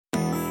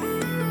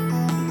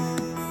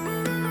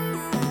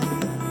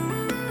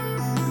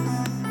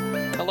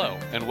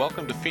and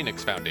welcome to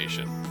Phoenix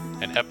Foundation,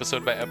 an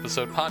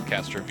episode-by-episode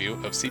podcast review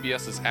of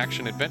CBS's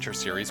action-adventure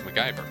series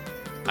MacGyver.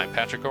 I'm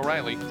Patrick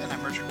O'Reilly. And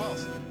I'm Richard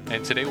Wells.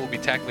 And today we'll be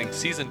tackling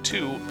Season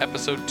 2,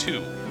 Episode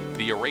 2,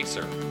 The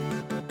Eraser.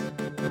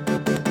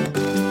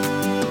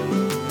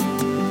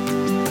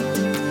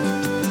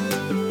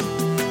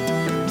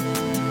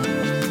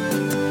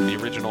 The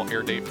original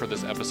air date for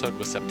this episode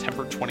was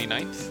September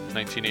 29th,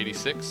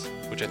 1986,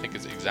 which I think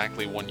is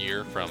exactly 1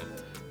 year from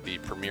the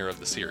premiere of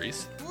the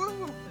series.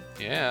 Woo!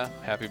 Yeah,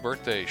 happy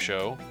birthday,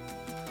 show.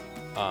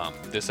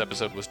 This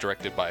episode was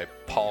directed by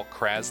Paul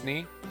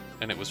Krasny,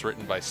 and it was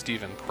written by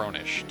Stephen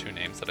Kronish, two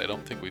names that I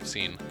don't think we've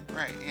seen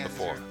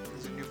before.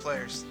 These are new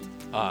players.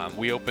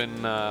 We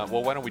open,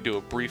 why don't we do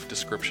a brief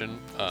description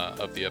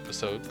of the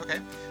episode? Okay.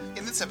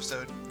 In this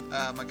episode,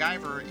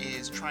 MacGyver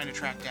is trying to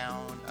track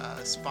down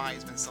a spy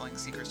who's been selling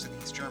secrets to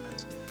these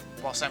Germans,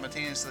 while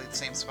simultaneously the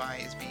same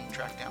spy is being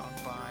tracked down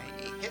by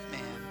a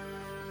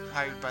hitman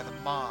hired by the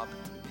mob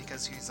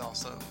because he's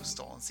also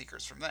stolen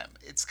secrets from them.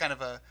 It's kind of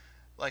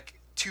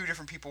two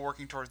different people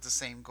working towards the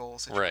same goal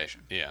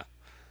situation. Right, yeah.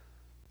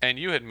 And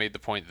you had made the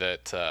point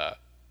that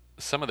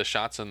some of the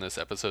shots in this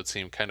episode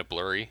seem kind of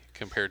blurry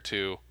compared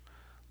to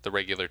the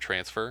regular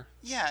transfer.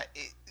 Yeah,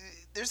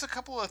 there's a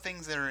couple of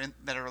things that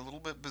are a little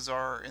bit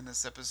bizarre in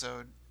this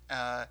episode,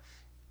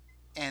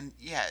 and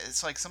yeah,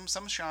 it's like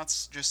some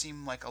shots just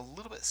seem like a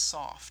little bit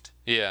soft.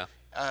 Yeah.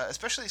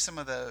 Especially some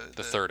of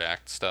the third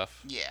act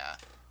stuff. Yeah,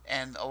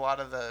 and a lot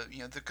of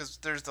because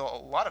there's a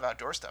lot of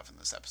outdoor stuff in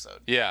this episode.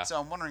 Yeah. So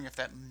I'm wondering if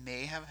that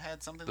may have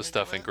had something. The to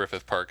stuff do with in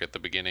Griffith Park at the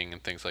beginning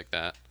and things like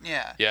that.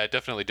 Yeah. Yeah, it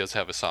definitely does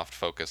have a soft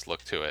focus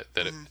look to it.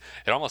 That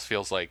it almost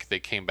feels like they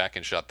came back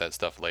and shot that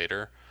stuff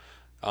later.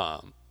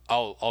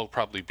 I'll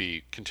probably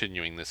be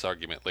continuing this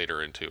argument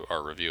later into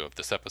our review of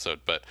this episode,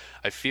 but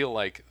I feel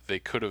like they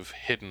could have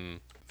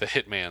hidden the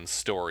hitman's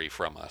story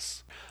from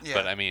us. Yeah.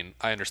 But I mean,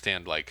 I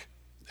understand, like,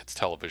 it's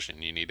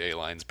television. You need A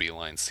lines, B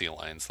lines, C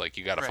lines. Like,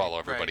 you got to follow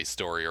everybody's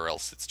story, or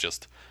else it's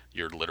just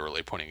you're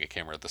literally pointing a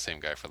camera at the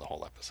same guy for the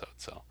whole episode.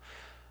 So,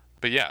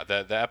 but yeah,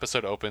 the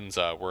episode opens.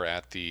 We're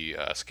at the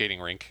skating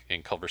rink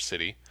in Culver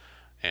City,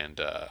 and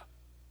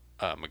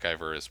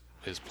MacGyver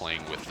is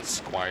playing with the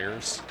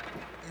Squires,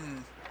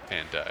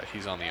 and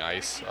he's on the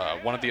ice.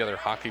 One of the other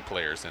hockey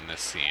players in this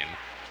scene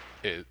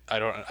I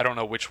don't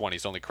know which one.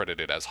 He's only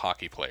credited as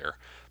hockey player,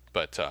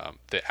 but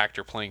the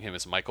actor playing him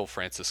is Michael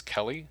Francis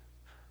Kelly.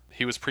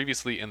 He was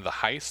previously in The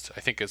Heist, I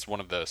think, as one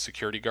of the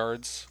security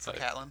guards. For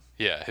Catelyn?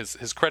 Yeah,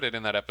 his credit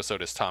in that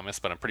episode is Thomas,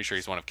 but I'm pretty sure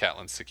he's one of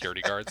Catelyn's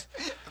security guards.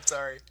 I'm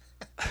sorry.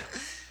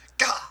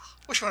 Gah!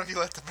 Which one of you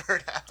let the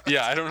bird out?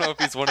 Yeah, I don't know if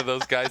he's one of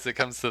those guys that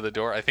comes to the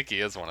door. I think he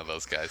is one of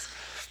those guys.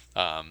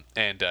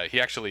 And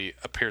he actually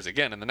appears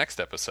again in the next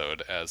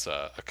episode as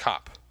a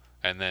cop.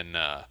 And then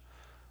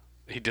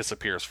he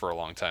disappears for a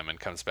long time and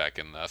comes back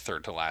in the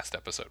third to last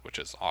episode, which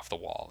is Off the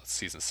Wall. It's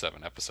season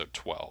 7, episode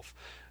 12.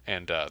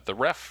 And the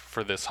ref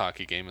for this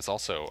hockey game is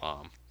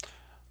also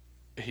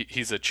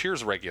he's a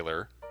Cheers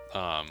regular.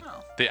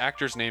 The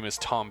actor's name is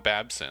Tom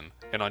Babson,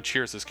 and on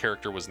Cheers his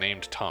character was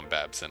named Tom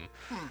Babson.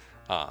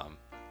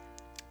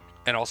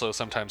 And also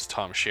sometimes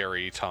Tom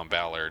Sherry, Tom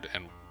Ballard,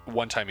 and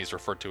one time he's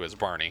referred to as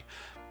Barney.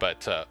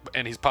 But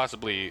and he's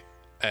possibly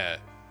an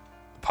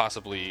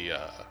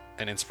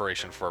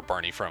inspiration for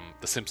Barney from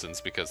The Simpsons,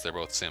 because they're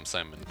both Sam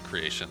Simon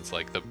creations.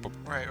 Like the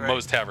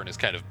Moe's Tavern is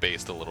kind of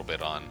based a little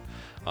bit on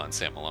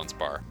Sam Malone's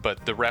bar.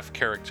 But the ref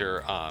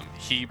character,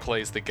 he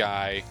plays the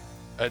guy.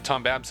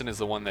 Tom Babson is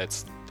the one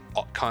that's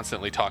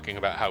constantly talking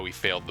about how he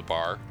failed the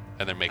bar,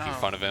 and they're making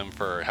fun of him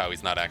for how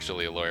he's not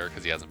actually a lawyer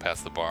because he hasn't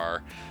passed the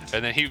bar.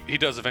 And then he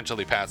does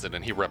eventually pass it,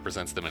 and he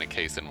represents them in a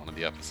case in one of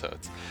the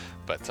episodes.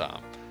 But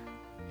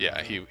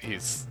yeah,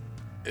 he's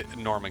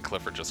Norman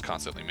Clifford just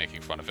constantly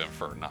making fun of him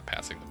for not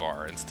passing the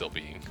bar and still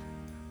being,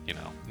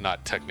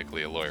 not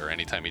technically a lawyer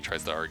anytime he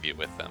tries to argue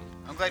with them.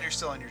 I'm glad you're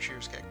still on your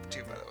Cheers kick,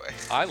 too, by the way.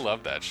 I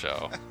love that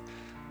show.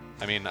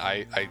 I mean,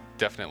 I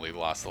definitely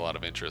lost a lot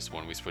of interest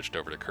when we switched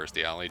over to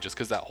Kirstie Alley, just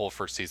because that whole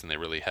first season they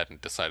really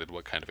hadn't decided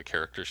what kind of a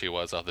character she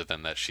was, other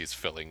than that she's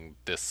filling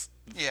this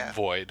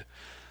void.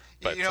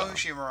 But, you know who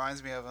she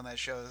reminds me of on that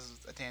show? This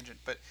is a tangent,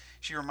 but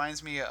she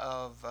reminds me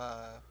of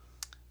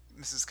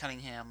Mrs.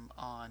 Cunningham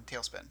on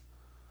Tailspin.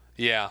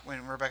 Yeah.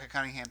 When Rebecca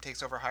Cunningham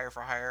takes over Hire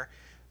for Hire,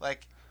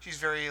 like, she's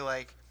very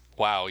like.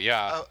 Wow.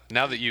 Yeah.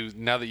 Now that you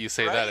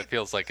say that, it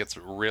feels like it's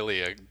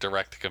really a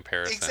direct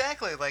comparison.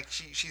 Exactly. Like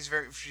she's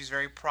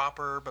very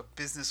proper but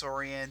business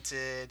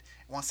oriented.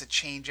 Wants to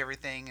change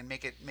everything and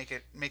make it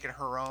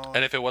her own.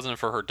 And if it wasn't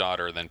for her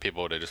daughter, then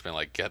people would have just been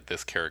like, get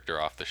this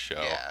character off the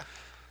show. Yeah.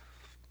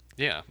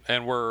 Yeah.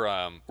 And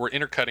we're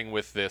intercutting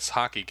with this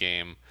hockey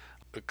game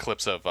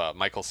clips of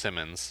Michael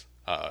Simmons,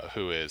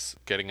 who is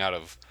getting out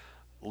of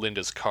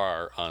Linda's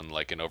car on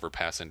like an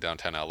overpass in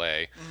downtown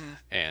LA,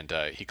 and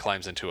he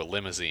climbs into a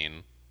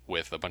limousine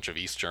with a bunch of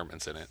East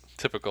Germans in it.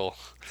 Typical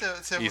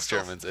East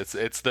Germans.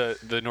 It's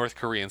the North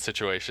Korean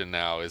situation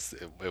now.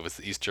 It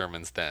was East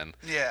Germans then.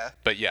 Yeah.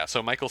 But yeah,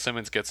 so Michael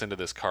Simmons gets into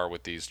this car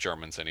with these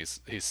Germans, and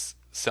he's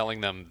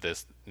selling them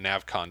this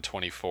Navcon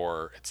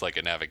 24. It's like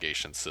a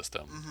navigation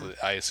system.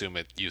 I assume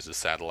it uses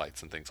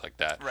satellites and things like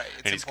that. Right,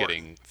 and it's he's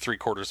getting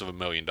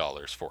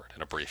 $750,000 for it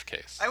in a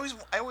briefcase. I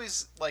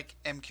always like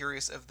am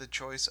curious of the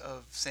choice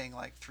of saying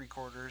like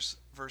 3/4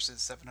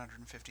 versus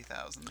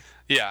 750,000.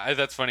 Yeah,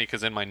 that's funny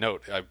because in my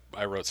note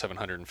I wrote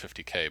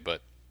 $750K,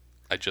 but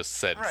I just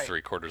said Right.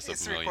 $750,000.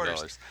 It's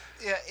 $750,000.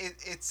 Yeah,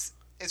 it's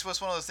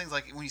just one of those things,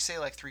 like when you say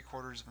like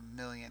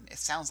 $750,000, it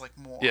sounds like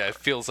more. Yeah, it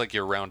feels like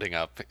you're rounding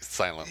up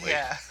silently.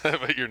 Yeah.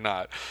 But you're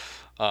not.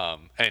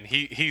 And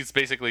he's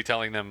basically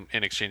telling them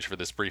in exchange for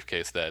this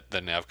briefcase that the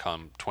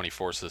Navcom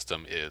 24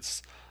 system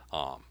is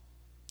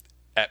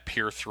at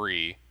Pier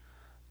 3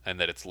 and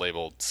that it's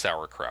labeled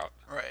sauerkraut.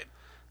 Right.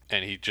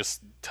 And he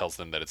just tells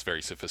them that it's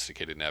very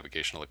sophisticated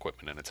navigational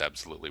equipment and it's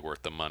absolutely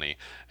worth the money.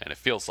 And it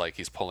feels like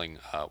he's pulling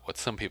what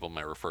some people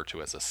might refer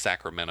to as a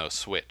Sacramento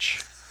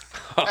switch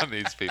on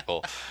these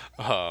people.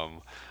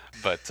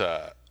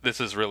 But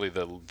this is really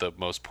the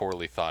most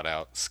poorly thought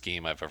out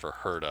scheme I've ever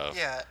heard of.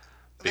 Yeah.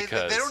 They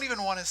don't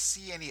even want to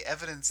see any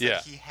evidence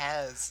that he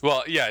has.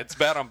 Well, yeah, it's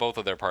bad on both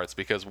of their parts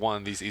because,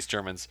 one, these East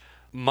Germans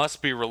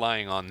must be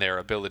relying on their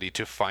ability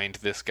to find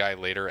this guy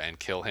later and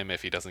kill him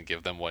if he doesn't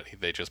give them what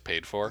they just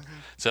paid for.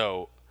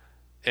 So,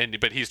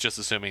 but he's just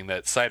assuming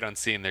that sight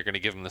unseen they're going to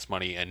give him this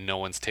money and no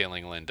one's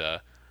tailing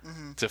Linda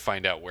to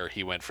find out where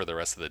he went for the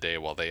rest of the day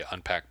while they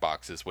unpack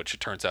boxes, which it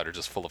turns out are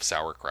just full of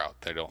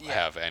sauerkraut. They don't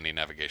have any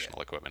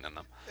navigational equipment in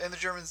them. And the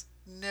Germans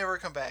never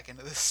come back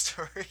into this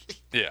story.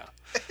 Yeah.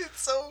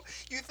 So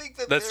you think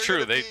that that's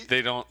true.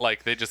 They don't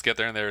they just get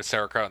there and there's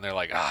sauerkraut and they're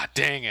like,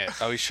 dang it.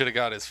 Oh, he should have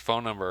got his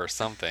phone number or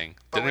something.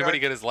 Did anybody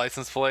get his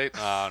license plate?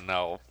 Oh,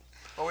 no.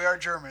 Well, we are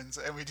Germans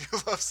and we do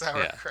love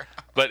sauerkraut.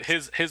 Yeah. But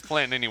his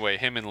plan anyway,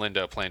 him and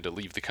Linda plan to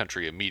leave the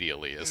country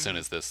immediately as soon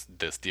as this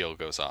deal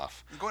goes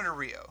off. I'm going to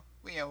Rio,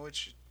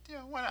 which,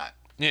 why not?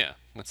 Yeah,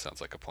 that sounds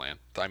like a plan.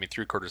 I mean,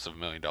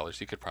 $750,000,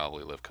 you could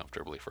probably live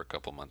comfortably for a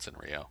couple months in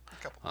Rio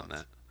on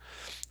that.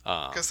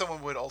 Because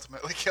someone would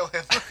ultimately kill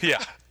him.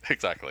 Yeah,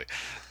 exactly.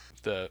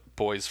 The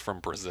boys from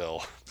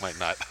Brazil might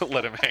not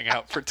let him hang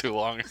out for too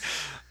long.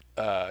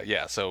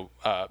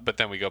 But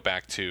then we go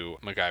back to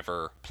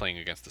MacGyver playing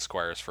against the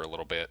Squires for a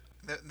little bit.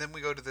 Then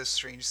we go to this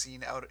strange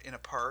scene out in a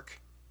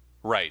park.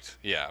 Right,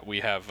 yeah.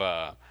 We have,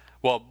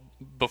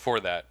 before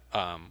that,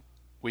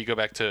 we go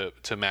back to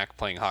Mac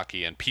playing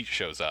hockey, and Pete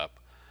shows up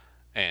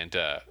and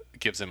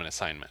gives him an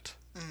assignment.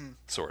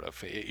 Sort of.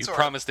 He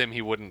promised him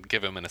he wouldn't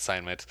give him an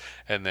assignment,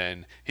 and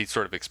then he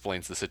sort of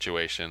explains the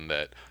situation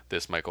that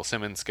this Michael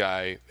Simmons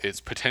guy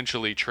is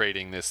potentially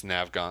trading this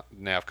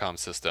Navcom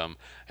system,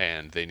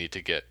 and they need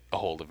to get a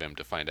hold of him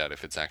to find out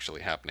if it's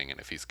actually happening and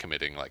if he's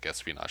committing like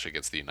espionage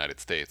against the United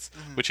States,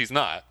 which he's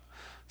not.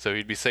 So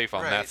he'd be safe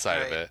on that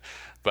side of it.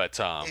 But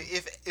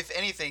if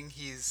anything,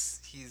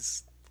 he's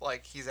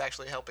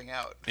actually helping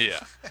out. Yeah.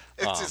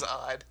 It's just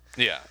odd.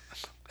 Yeah.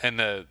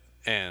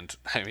 And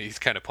I mean, he's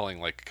kind of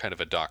pulling like kind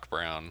of a Doc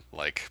Brown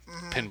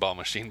pinball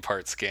machine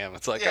part scam.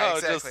 It's like,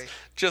 exactly.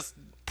 just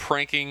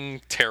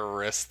pranking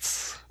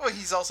terrorists. Well,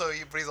 he's also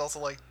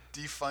like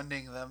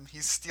defunding them.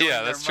 He's stealing their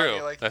money. That's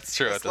true. Like, that's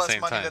true. At the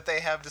same time, less money that they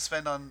have to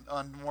spend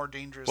on more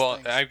dangerous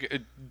things.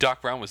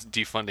 Doc Brown was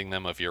defunding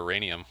them of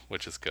uranium,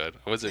 which is good.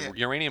 Was it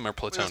uranium or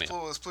plutonium? It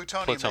was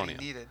plutonium that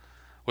he needed.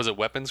 Was it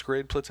weapons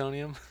grade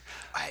plutonium?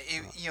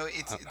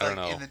 It's I don't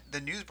know. In the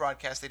news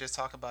broadcast, they just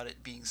talk about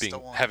it being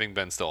stolen. Having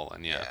been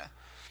stolen, yeah.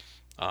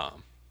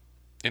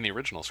 In the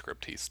original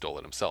script, he stole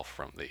it himself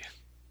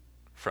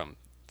from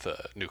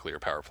the nuclear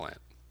power plant.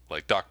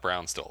 Like Doc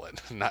Brown stole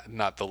it,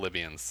 not the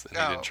Libyans, and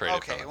he didn't trade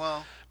it for them.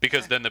 Well,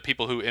 because then the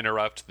people who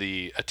interrupt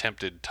the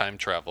attempted time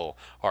travel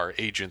are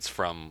agents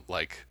from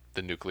like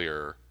the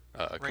nuclear.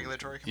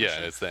 Regulatory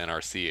Commission. Yeah, it's the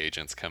NRC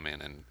agents come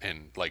in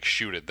and like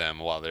shoot at them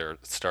while they're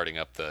starting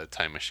up the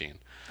time machine.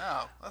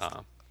 Oh,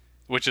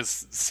 which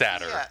is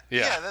sadder.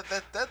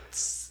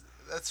 That's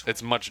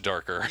it's much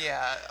darker.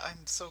 Yeah,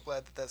 I'm so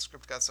glad that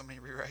script got so many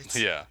rewrites.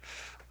 Yeah,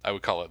 I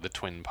would call it the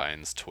Twin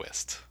Pines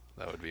twist.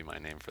 That would be my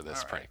name for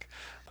this prank.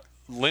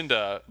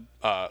 Linda,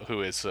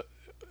 who is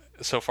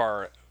so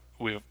far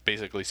we've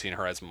basically seen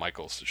her as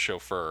Michael's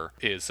chauffeur,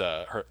 is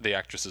the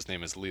actress's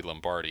name is Lee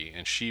Lombardi,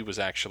 and she was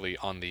actually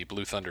on the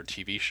Blue Thunder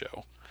TV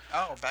show.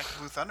 Oh, back to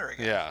Blue Thunder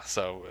again. Yeah,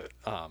 so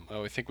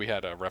I think we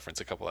had a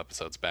reference a couple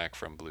episodes back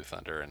from Blue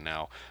Thunder, and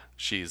now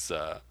she's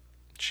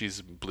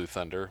Blue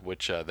Thunder,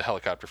 which the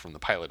helicopter from the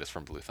pilot is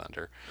from Blue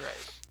Thunder.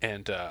 Right.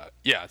 And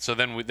so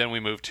then we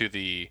move to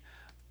the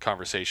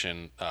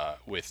conversation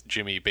with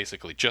Jimmy.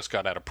 Basically, just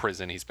got out of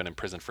prison. He's been in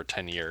prison for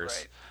 10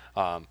 years.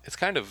 Right. It's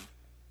kind of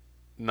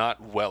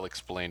not well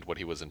explained what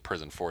he was in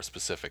prison for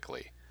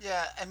specifically.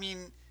 Yeah, I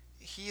mean,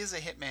 he is a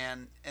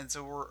hitman, and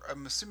so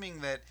I'm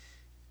assuming that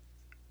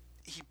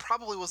he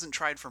probably wasn't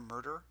tried for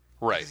murder.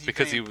 Right,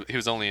 because he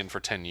was only in for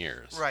 10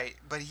 years. Right,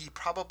 but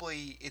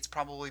it's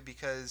probably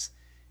because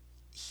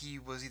he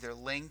was either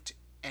linked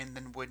and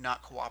then would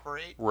not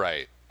cooperate.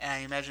 Right. And I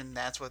imagine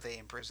that's what they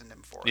imprisoned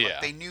him for. Yeah.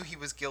 Like, they knew he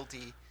was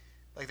guilty.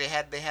 Like they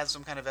had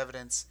some kind of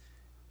evidence,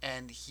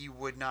 and he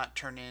would not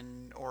turn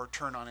in or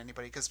turn on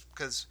anybody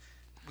because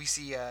we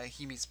see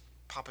he meets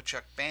Papa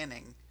Chuck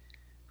Banning,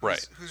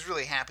 Right. who's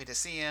really happy to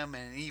see him,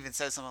 and he even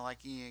says something like,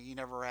 you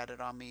never ratted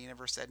on me, you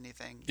never said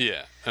anything.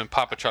 Yeah, and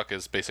Papa Chuck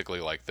is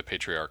basically like the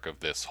patriarch of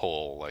this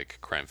whole like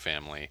crime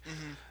family,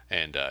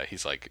 and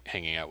he's like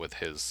hanging out with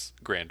his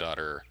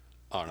granddaughter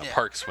on a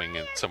park swing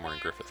somewhere in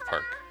Griffith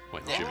Park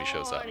when Jimmy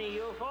shows up.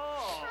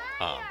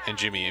 And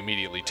Jimmy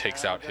immediately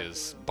takes out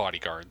his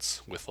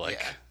bodyguards with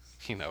like,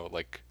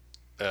 like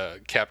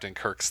Captain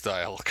Kirk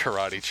style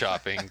karate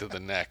chopping to the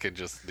neck, and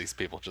just these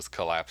people just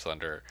collapse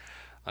under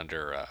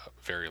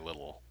very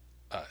little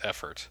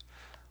effort.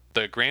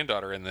 The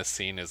granddaughter in this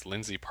scene is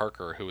Lindsay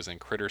Parker, who was in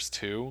Critters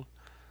 2,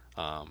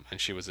 and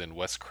she was in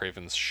Wes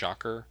Craven's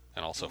Shocker,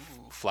 and also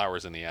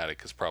Flowers in the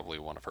Attic is probably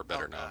one of her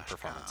better known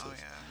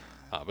performances.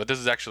 But this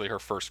is actually her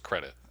first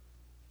credit.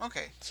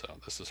 Okay. So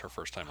this is her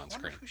first time on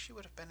screen. I wonder who she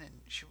would have been in.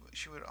 She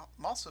would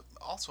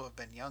also have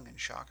been young in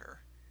Shocker.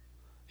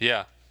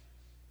 Yeah.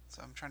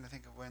 So I'm trying to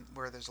think of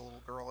where there's a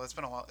little girl. It's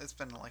been a while. It's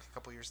been like a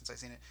couple years since I've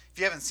seen it. If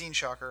you haven't seen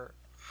Shocker,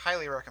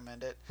 highly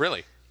recommend it.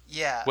 Really?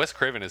 Yeah. Wes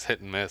Craven is hit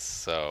and miss,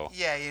 so.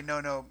 Yeah,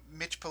 no.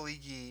 Mitch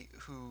Pileggi,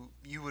 who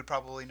you would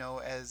probably know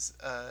as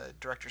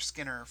Director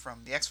Skinner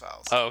from The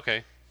X-Files. Oh,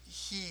 okay.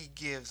 He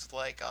gives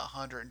like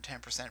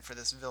 110% for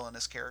this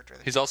villainous character.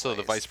 He's also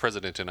the vice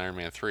president in Iron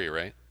Man 3,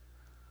 right?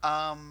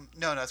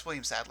 No, it's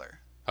William Sadler.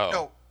 Oh.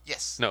 No,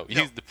 yes. No,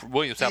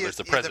 William Sadler's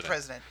the president.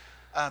 He's the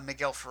president.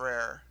 Miguel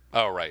Ferrer.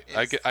 Oh, right.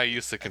 I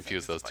used to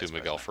confuse those two,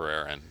 Miguel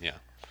Ferrer and, yeah.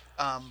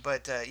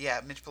 But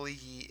Mitch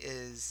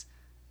Pileggi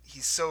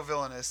he's so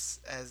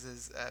villainous, as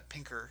is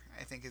Pinker,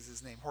 I think is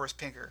his name. Horace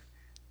Pinker,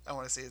 I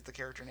want to say is the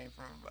character name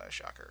from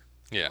Shocker.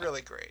 Yeah.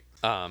 Really great.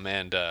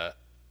 And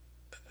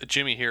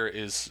Jimmy here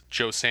is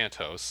Joe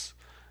Santos,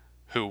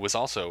 who was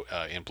also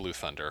in Blue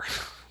Thunder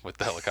with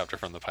the helicopter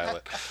from the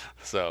pilot.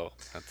 So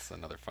that's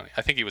another funny.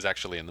 I think he was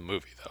actually in the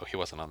movie, though. He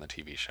wasn't on the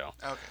TV show.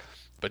 Okay.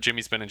 But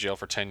Jimmy's been in jail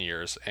for 10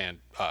 years, and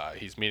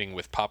he's meeting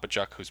with Papa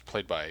Chuck, who's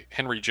played by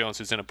Henry Jones,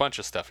 who's in a bunch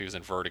of stuff. He was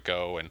in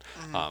Vertigo, and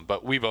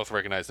but we both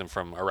recognize him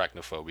from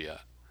Arachnophobia.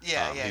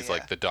 He's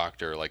like the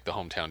doctor, like the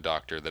hometown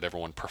doctor that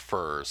everyone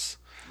prefers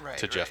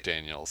to Jeff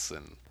Daniels.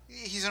 And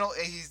he's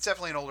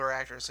definitely an older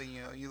actor, so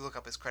you look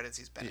up his credits.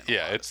 He's been in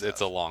a lot of stuff. It's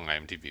a long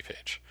IMDb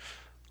page.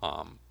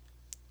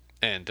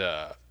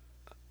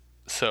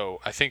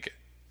 So I think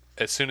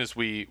as soon as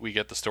we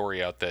get the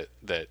story out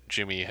that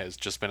Jimmy has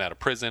just been out of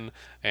prison,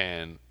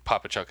 and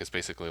Papa Chuck is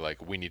basically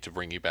like, we need to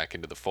bring you back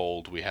into the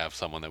fold. We have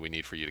someone that we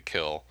need for you to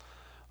kill.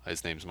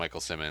 His name's Michael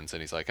Simmons,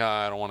 and he's like,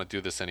 I don't want to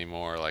do this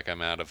anymore. Like,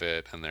 I'm out of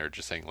it. And they're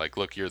just saying, like,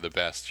 look, you're the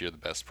best. You're the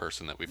best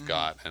person that we've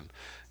got, and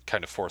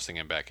kind of forcing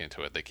him back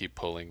into it. They keep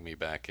pulling me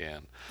back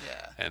in.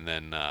 Yeah. And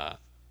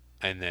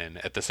then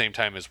at the same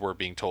time as we're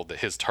being told that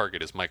his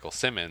target is Michael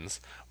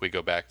Simmons, we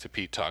go back to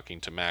Pete talking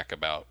to Mac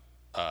about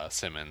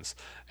Simmons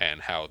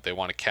and how they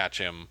want to catch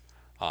him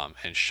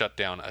and shut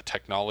down a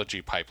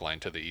technology pipeline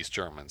to the East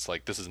Germans.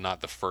 Like, this is not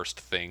the first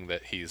thing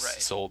that he's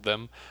sold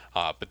them,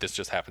 but this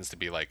just happens to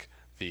be like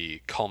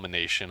the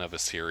culmination of a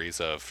series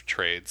of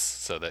trades,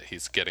 so that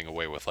he's getting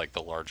away with like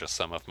the largest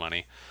sum of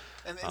money.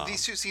 And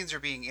these two scenes are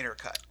being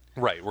intercut.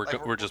 Right,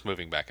 we're just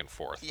moving back and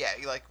forth. Yeah,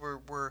 like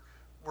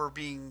we're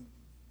being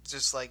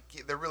just like,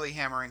 they're really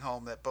hammering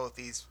home that both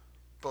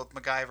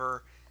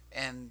MacGyver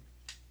and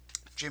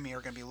Jimmy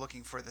are going to be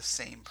looking for the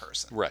same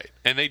person. Right,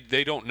 and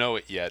they don't know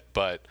it yet,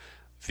 but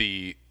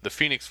the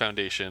Phoenix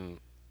Foundation,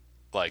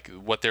 like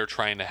what they're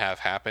trying to have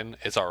happen,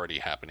 is already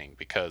happening,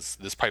 because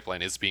this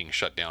pipeline is being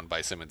shut down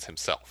by Simmons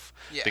himself,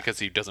 because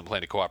he doesn't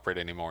plan to cooperate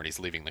anymore and he's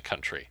leaving the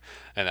country,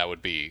 and that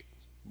would be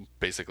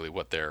basically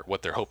what they're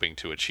hoping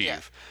to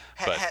achieve.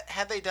 Yeah. But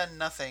had they done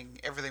nothing,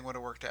 everything would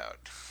have worked out.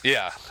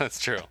 Yeah, that's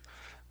true.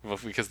 Well,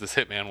 because this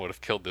hitman would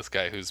have killed this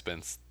guy who's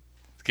been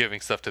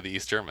giving stuff to the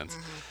East Germans.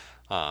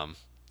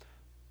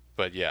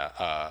 But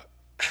yeah,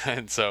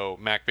 and so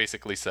Mac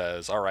basically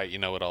says, all right, you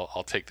know what,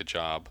 I'll take the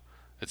job.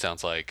 It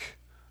sounds like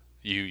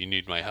you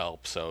need my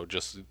help, so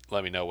just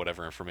let me know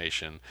whatever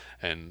information.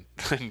 And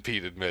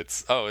Pete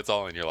admits, oh, it's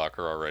all in your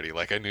locker already.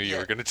 Like, I knew you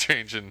were going to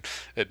change and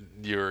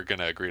you were going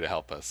to agree to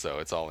help us, so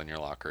it's all in your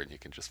locker and you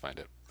can just find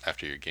it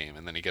after your game.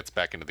 And then he gets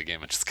back into the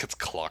game and just gets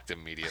clocked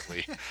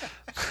immediately.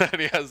 And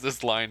he has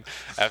this line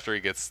after he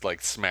gets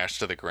like smashed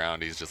to the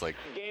ground. He's just like,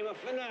 game of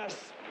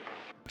finesse.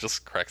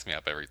 Just cracks me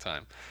up every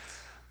time.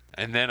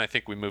 And then I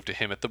think we move to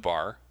him at the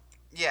bar.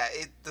 Yeah,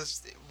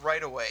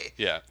 right away.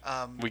 Yeah,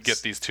 we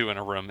get these two in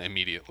a room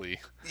immediately.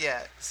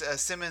 Yeah,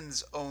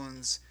 Simmons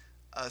owns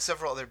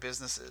several other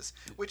businesses,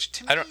 which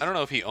to me, I don't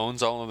know if he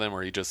owns all of them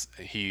or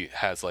he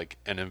has like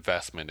an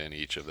investment in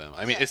each of them.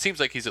 I mean, it seems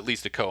like he's at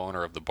least a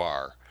co-owner of the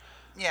bar.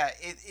 Yeah,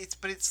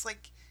 it's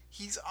like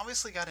he's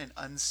obviously got an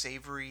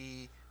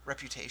unsavory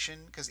reputation,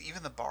 because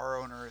even the bar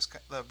owner is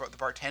the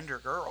bartender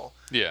girl.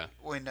 Yeah.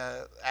 When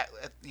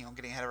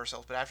getting ahead of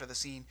ourselves, but after the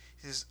scene,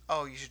 he says,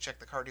 "Oh, you should check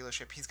the car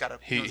dealership. He's got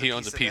he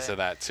owns a piece of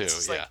that too."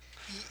 Yeah. Like,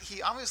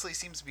 he obviously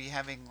seems to be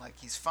having, like,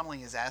 he's funneling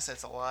his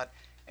assets a lot,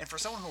 and for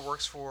someone who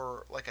works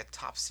for like a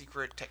top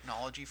secret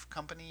technology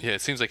company. Yeah,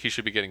 it seems like he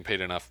should be getting paid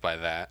enough by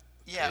that.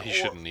 Yeah. He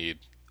shouldn't need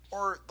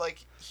Or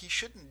like he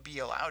shouldn't be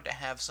allowed to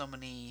have so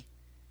many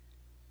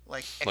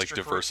like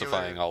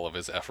diversifying all of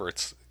his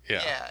efforts.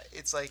 Yeah. Yeah,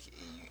 it's like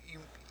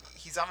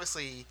he's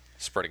obviously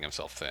spreading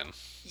himself thin.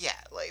 Yeah,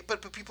 like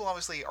but people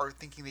obviously are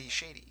thinking that he's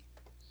shady.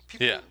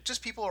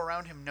 People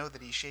around him know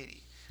that he's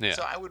shady. Yeah.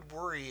 So I would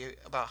worry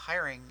about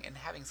hiring and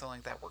having something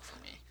like that work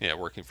for me. Yeah,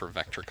 working for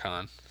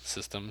VectorCon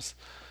Systems.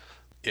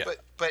 Yeah.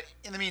 But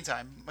in the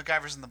meantime,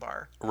 MacGyver's in the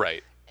bar.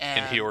 Right.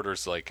 And he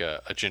orders like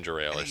a ginger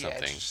ale or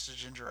something. Yeah, just a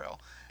ginger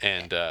ale.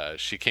 And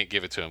she can't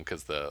give it to him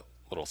because the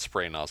little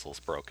spray nozzle's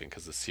broken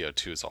because the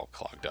CO2 is all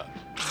clogged up.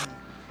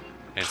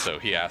 And so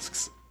he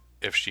asks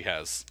if she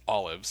has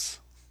olives.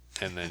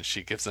 And then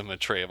she gives him a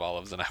tray of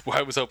olives, and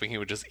I was hoping he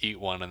would just eat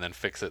one and then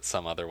fix it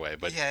some other way.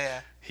 But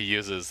he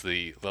uses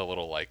the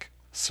little like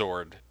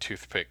sword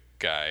toothpick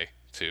guy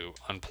to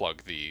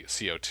unplug the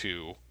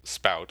CO2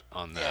 spout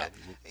on the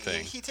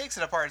thing. He takes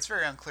it apart. It's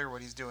very unclear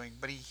what he's doing,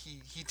 but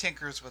he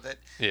tinkers with it.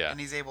 Yeah. And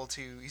he's able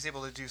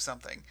to do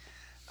something.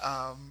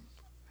 I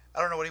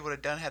don't know what he would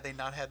have done had they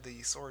not had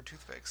the sword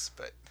toothpicks,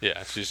 but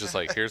yeah, she's just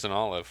like, here's an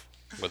olive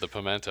with a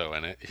pimento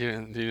in it. He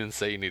didn't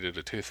say you needed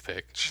a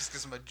toothpick. She just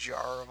gives him a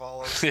jar of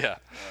olives. Yeah.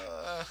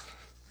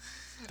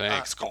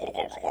 Thanks.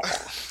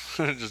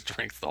 Just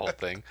drinks the whole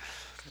thing.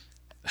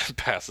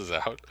 Passes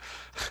out.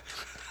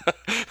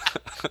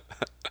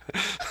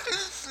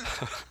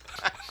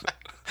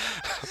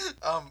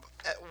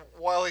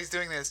 While he's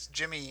doing this,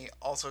 Jimmy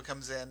also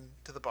comes in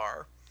to the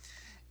bar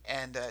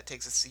and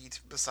takes a seat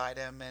beside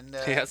him, and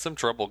he has some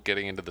trouble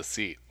getting into the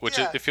seat, which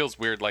it feels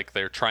weird. Like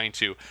they're trying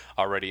to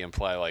already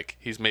imply like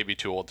he's maybe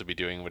too old to be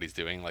doing what he's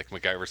doing. Like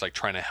MacGyver's like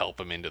trying to help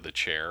him into the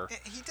chair.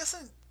 He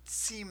doesn't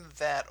seem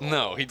that old.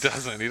 No, he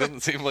doesn't. He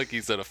doesn't seem like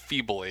he's at a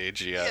feeble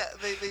age yet.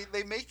 Yeah,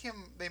 they make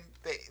him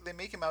they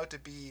make him out to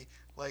be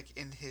like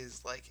in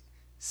his like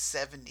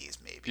 70s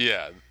maybe.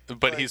 Yeah,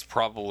 but he's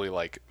probably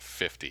like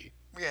 50.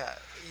 Yeah,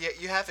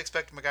 you have to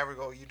expect MacGyver to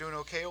go, "You doing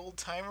okay, old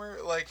timer?"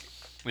 Like,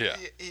 yeah,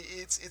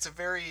 it's a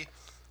very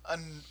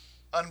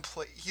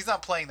he's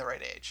not playing the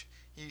right age.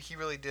 He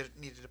really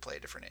needed to play a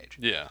different age.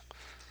 Yeah.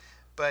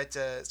 But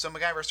so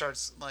MacGyver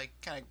starts like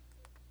kind of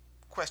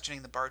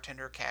questioning the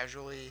bartender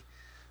casually,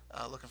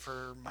 looking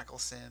for Michael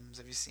Sims.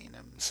 Have you seen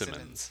him?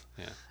 Simmons.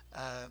 Yeah.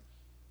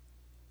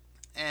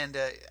 And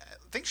I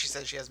think she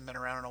says she hasn't been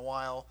around in a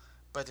while,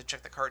 but to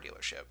check the car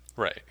dealership.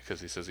 Right, because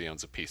he says he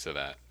owns a piece of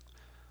that.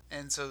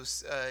 And so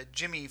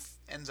Jimmy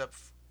ends up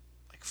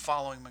like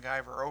following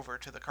MacGyver over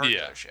to the car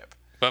dealership.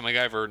 But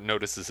MacGyver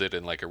notices it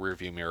in like a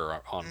rearview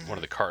mirror on one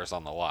of the cars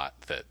on the lot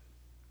that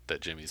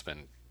Jimmy's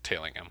been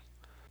tailing him.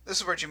 This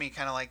is where Jimmy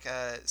kind of like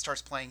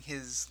starts playing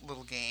his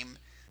little game.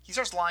 He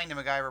starts lying to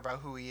MacGyver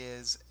about who he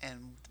is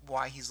and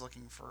why he's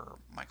looking for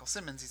Michael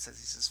Simmons. He says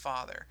he's his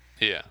father.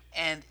 Yeah.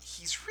 And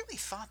he's really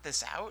thought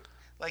this out.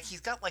 Like he's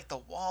got like the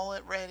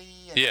wallet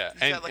ready.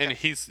 And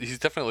he's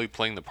definitely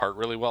playing the part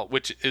really well,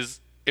 which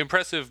is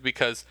impressive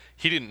because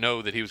he didn't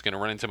know that he was going to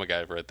run into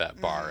MacGyver at that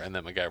bar and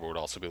that MacGyver would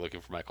also be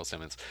looking for Michael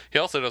Simmons. He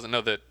also doesn't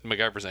know that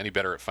MacGyver's any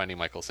better at finding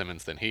Michael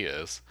Simmons than he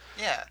is.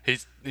 Yeah.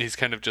 He's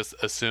kind of just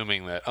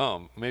assuming that,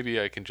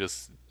 maybe I can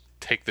just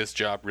take this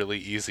job really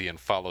easy and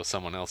follow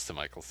someone else to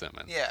Michael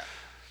Simmons. Yeah.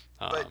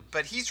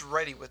 But he's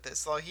ready with this.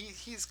 So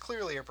he's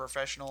clearly a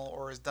professional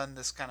or has done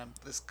this kind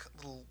of this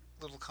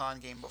little con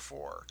game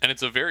before. And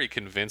it's a very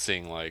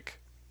convincing like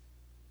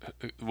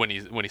when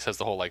he says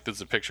the whole like this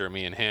is a picture of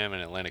me and him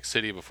in Atlantic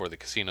City before the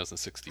casinos in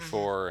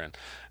 '64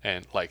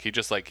 and like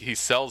he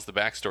sells the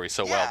backstory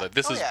so well that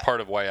this is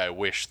part of why I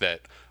wish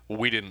that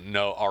we didn't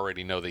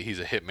already know that he's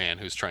a hitman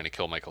who's trying to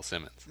kill Michael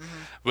Simmons.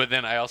 But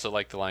then I also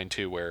like the line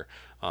too where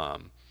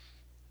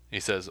he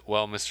says,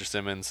 "Well, Mr.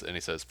 Simmons," and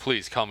he says,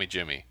 "Please call me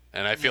Jimmy."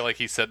 And I feel like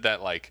he said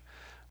that like,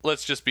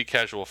 let's just be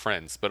casual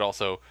friends, but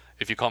also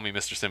if you call me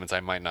Mr. Simmons, I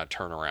might not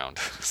turn around.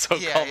 So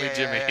call me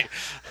Jimmy.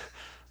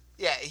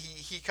 Yeah,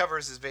 he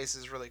covers his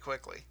bases really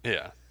quickly.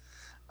 Yeah.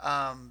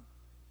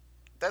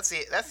 That's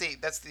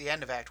the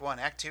end of Act 1.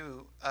 Act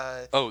 2.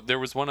 There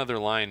was one other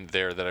line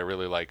there that I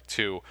really liked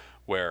too,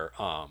 where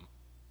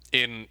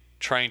in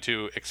trying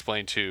to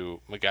explain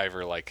to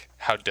MacGyver like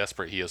how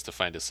desperate he is to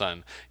find his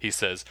son, he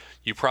says,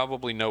 "You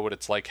probably know what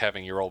it's like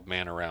having your old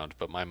man around,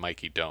 but my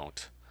Mikey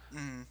don't."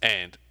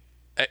 And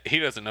he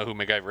doesn't know who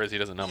MacGyver is. He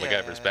doesn't know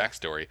MacGyver's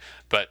backstory,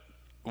 but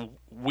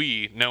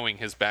we, knowing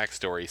his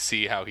backstory,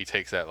 see how he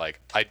takes that like,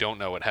 I don't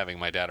know what having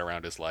my dad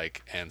around is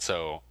like, and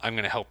so I'm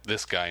going to help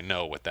this guy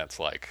know what that's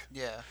like.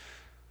 Yeah.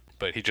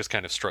 But he just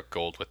kind of struck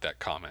gold with that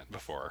comment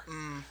before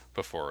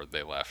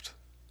they left.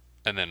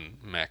 And then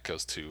Mac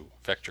goes to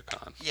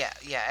VectorCon. Yeah.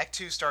 Act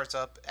 2 starts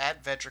up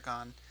at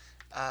VectorCon.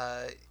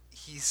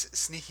 He's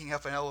sneaking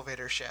up an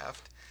elevator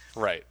shaft.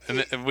 Right. And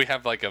then we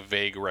have like a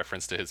vague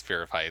reference to his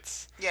fear of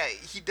heights. Yeah,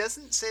 he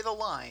doesn't say the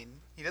line.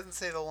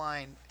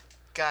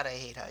 God, I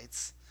hate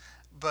heights.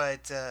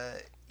 But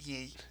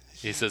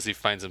he says he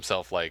finds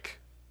himself like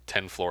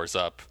 10 floors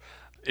up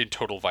in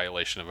total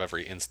violation of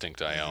every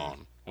instinct I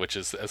own, which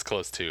is as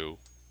close to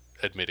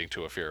admitting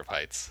to a fear of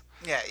heights.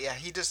 Yeah,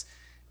 he just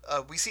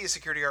we see a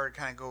security guard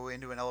kind of go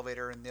into an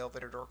elevator, and the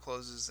elevator door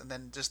closes, and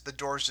then just the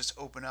doors just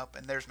open up,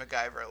 and there's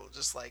MacGyver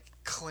just like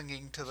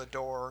clinging to the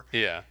door.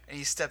 Yeah. And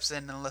he steps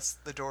in and lets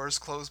the doors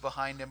close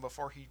behind him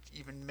before he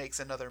even makes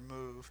another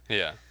move.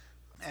 Yeah.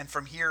 And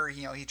from here,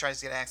 he tries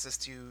to get access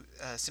to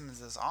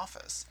Simmons's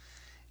office,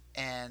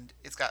 and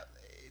it's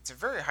a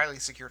very highly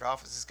secured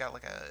office. It's got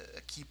like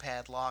a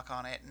keypad lock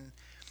on it, and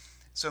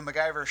so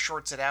MacGyver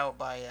shorts it out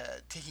by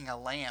taking a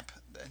lamp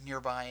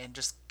nearby and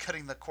just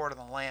cutting the cord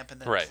on the lamp and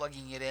then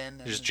plugging it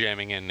in. And just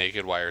jamming in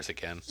naked wires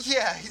again.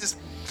 Yeah, he just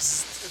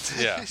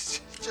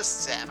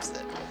just zaps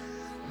it.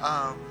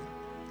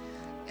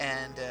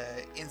 And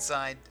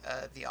inside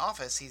the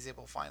office, he's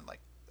able to find like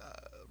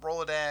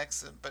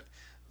Rolodex, but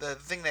the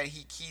thing that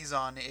he keys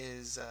on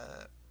is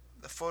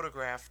the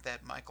photograph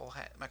that Michael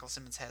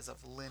Simmons has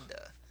of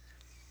Linda.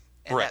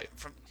 And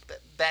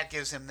that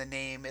gives him the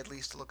name, at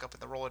least to look up in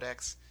the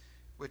Rolodex,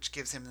 which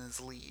gives him his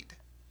lead.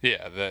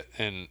 Yeah,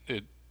 and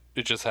it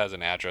just has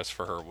an address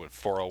for her with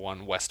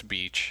 401 West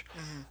Beach,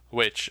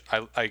 which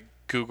I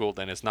Googled,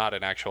 and is not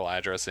an actual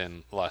address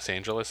in Los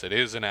Angeles. It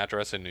is an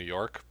address in New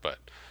York, but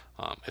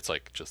it's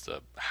like just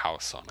a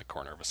house on the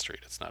corner of a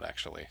street. It's not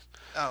actually...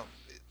 Oh,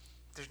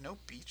 there's no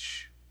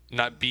beach?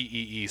 Not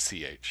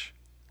Beech,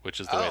 which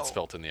is the way it's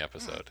spelled in the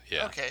episode.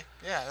 Yeah. Okay,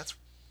 yeah,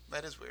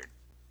 that is weird.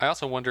 I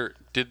also wonder,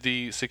 did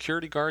the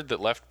security guard that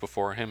left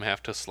before him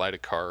have to slide a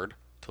card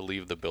to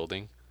leave the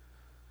building?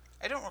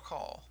 I don't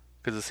recall.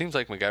 Because it seems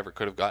like MacGyver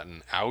could have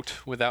gotten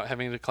out without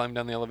having to climb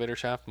down the elevator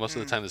shaft. Most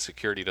of the time, the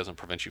security doesn't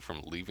prevent you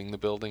from leaving the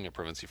building. It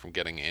prevents you from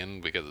getting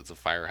in because it's a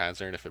fire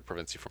hazard if it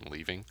prevents you from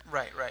leaving.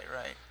 Right.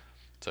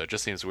 So it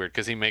just seems weird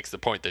because he makes the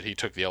point that he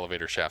took the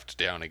elevator shaft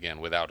down again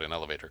without an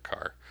elevator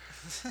car.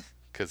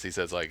 Because he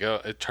says, like, oh,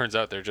 it turns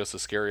out they're just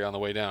as scary on the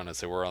way down as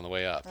they were on the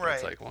way up. Right.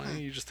 It's like, why don't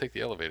you just take the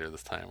elevator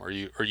this time? Are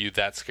you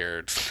that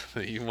scared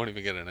that you won't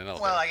even get in an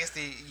elevator? Well, I guess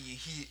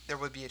there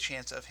would be a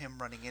chance of him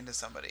running into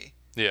somebody.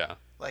 Yeah.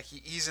 Like,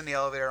 he's in the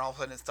elevator, and all of a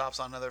sudden it stops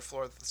on another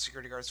floor with the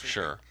security guard sweeping.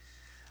 Sure.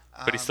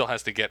 But he still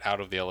has to get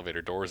out of the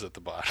elevator doors at the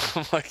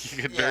bottom. Like,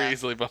 he could very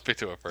easily bump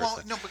into a person.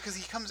 Well, no, because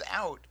he comes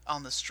out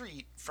on the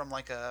street from,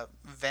 like, a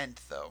vent,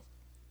 though.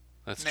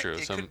 That's true.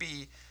 It could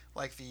be,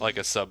 like, like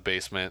a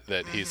sub-basement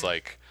that he's,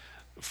 like...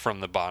 from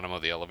the bottom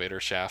of the elevator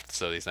shaft,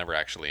 so he's never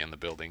actually in the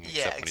building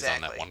except when he's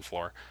on that one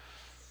floor.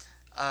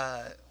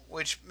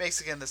 Which makes,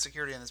 again, the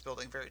security in this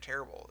building very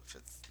terrible if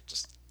it's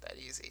just that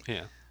easy.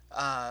 Yeah.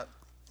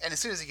 And as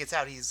soon as he gets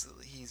out,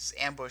 he's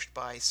ambushed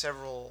by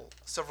several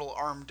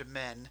armed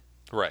men.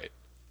 Right.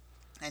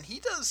 And he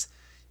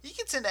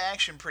gets into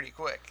action pretty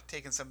quick,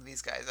 taking some of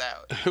these guys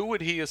out. Who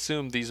would he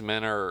assume these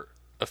men are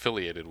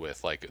affiliated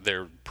with? Like,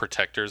 they're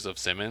protectors of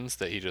Simmons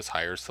that he just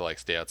hires to, like,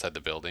 stay outside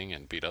the building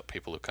and beat up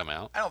people who come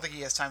out? I don't think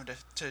he has time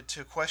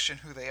to question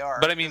who they are.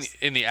 But I mean,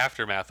 in the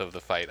aftermath of the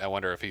fight, I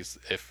wonder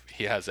if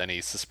he has any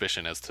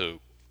suspicion as to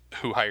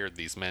who hired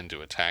these men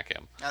to attack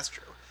him. That's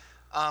true.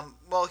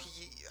 Well,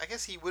 I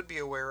guess he would be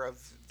aware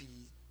of the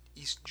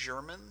East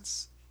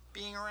Germans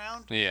being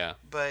around. Yeah.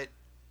 But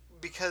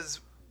because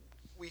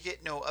we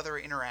get no other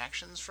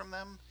interactions from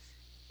them,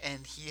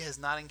 and he has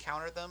not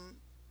encountered them,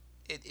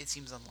 it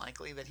seems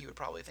unlikely that he would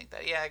probably think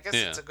that. Yeah, I guess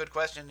it's a good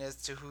question as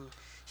to who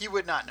he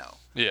would not know.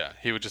 Yeah,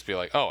 he would just be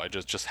like, oh, I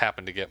just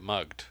happened to get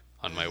mugged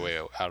on my way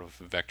out of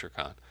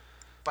VectorCon.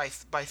 By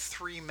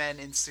three men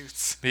in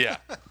suits. Yeah.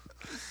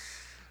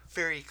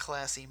 Very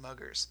classy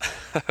muggers.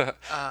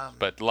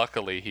 But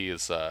luckily he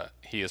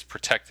is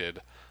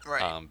protected,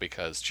 right.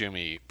 Because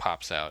Jimmy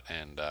pops out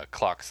and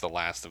clocks the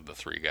last of the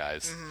three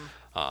guys,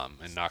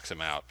 and knocks him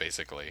out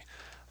basically.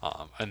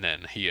 And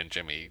then he and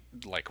Jimmy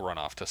like run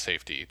off to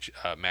safety.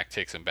 Mac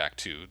takes him back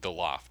to the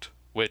loft.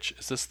 Which,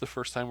 is this the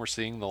first time we're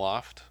seeing the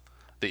loft,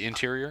 the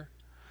interior?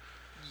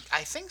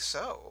 I think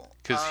so.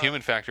 Because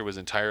Human Factor was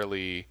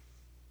entirely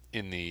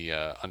in the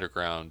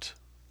underground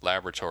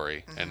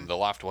laboratory, and the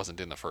loft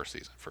wasn't in the first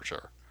season for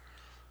sure.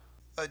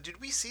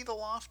 Did we see the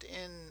loft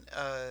in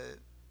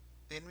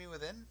The Enemy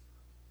Within?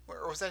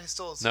 Or was that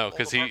still his No, old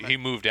because apartment? he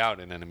moved out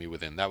in Enemy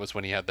Within. That was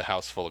when he had the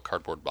house full of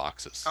cardboard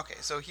boxes. Okay,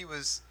 so he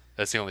was...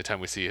 That's the only time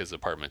we see his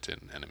apartment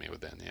in Enemy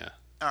Within, yeah.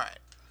 All right.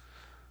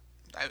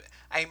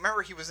 I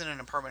remember he was in an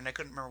apartment, and I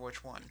couldn't remember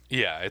which one.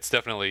 Yeah, it's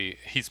definitely...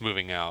 He's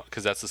moving out,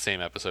 because that's the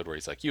same episode where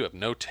he's like, you have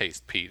no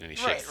taste, Pete, and he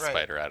shakes the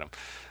spider at him.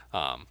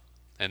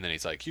 And then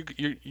he's like,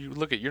 you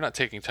look at, you're not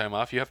taking time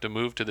off. You have to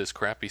move to this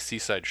crappy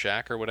seaside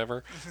shack or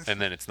whatever. And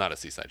then it's not a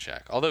seaside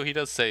shack. Although he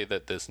does say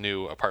that this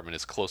new apartment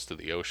is close to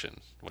the ocean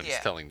when he's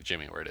telling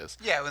Jimmy where it is.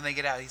 Yeah, when they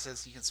get out, he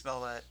says you can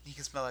smell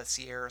that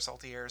sea air or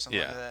salty air or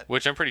something like that.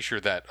 Which I'm pretty sure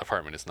that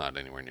apartment is not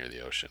anywhere near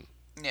the ocean.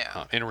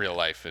 Yeah. In real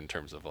life, in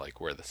terms of like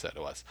where the set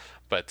was.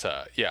 But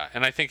yeah,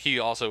 and I think he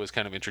also is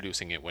kind of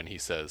introducing it when he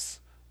says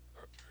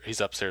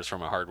he's upstairs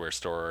from a hardware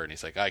store and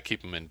he's like, I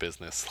keep him in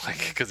business,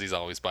 like, because he's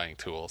always buying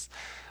tools.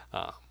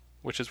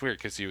 Which is weird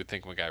because you would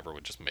think MacGyver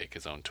would just make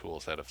his own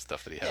tools out of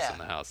stuff that he has in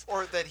the house.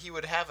 Or that he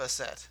would have a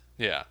set.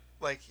 Yeah.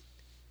 Like,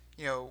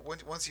 you know,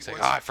 once you...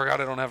 I forgot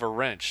I don't have a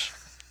wrench.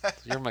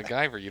 You're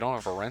MacGyver. You don't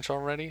have a wrench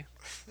already?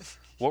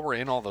 What were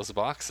in all those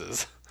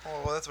boxes?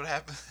 Oh, well, that's what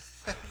happened.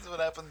 That's what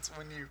happens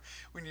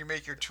when you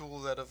make your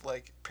tools out of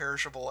like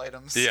perishable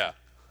items. Yeah.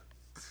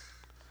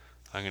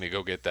 I'm gonna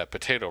go get that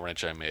potato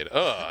wrench I made.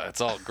 Ugh,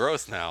 it's all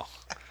gross now.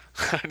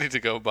 I need to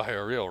go buy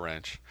a real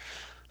wrench.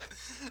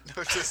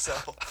 Note to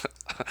self.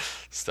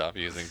 Stop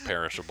using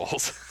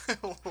perishables.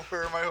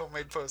 Where are my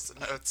homemade Post-it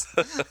notes?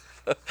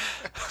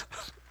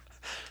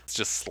 It's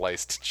just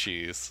sliced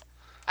cheese.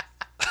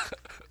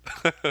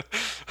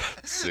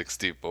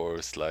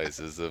 64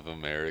 slices of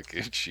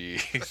American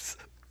cheese.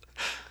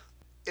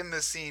 In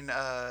this scene,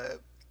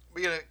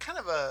 we get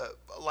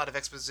a lot of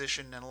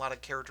exposition and a lot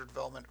of character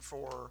development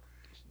for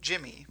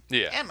Jimmy.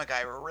 Yeah. And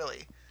MacGyver,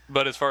 really.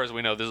 But as far as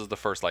we know, this is the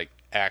first like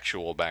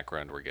actual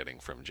background we're getting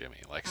from Jimmy,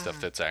 like stuff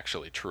that's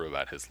actually true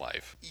about his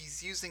life.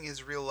 He's using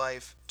his real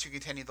life to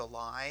continue the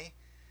lie,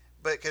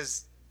 but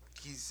because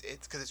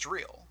it's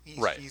real.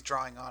 He's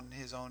drawing on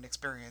his own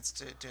experience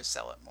to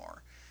sell it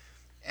more.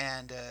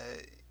 And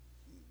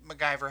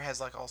MacGyver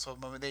has like also a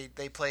moment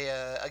they play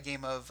a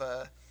game of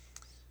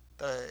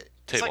the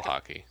Table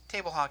hockey.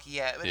 Table hockey,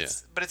 yeah.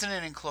 But it's in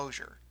an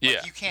enclosure. Yeah.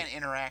 Like, you can't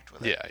interact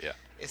with it. Yeah.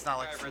 It's not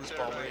like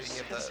foosball where you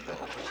get the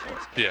open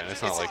court. Yeah,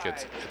 it's not like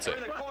it's an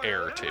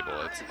air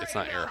table. It's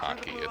not air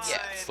hockey.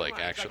 It's like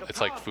actual. It's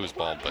like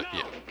foosball, but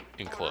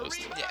enclosed.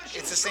 Yeah,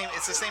 it's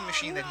the same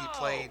machine that he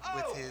played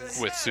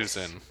with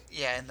Susan.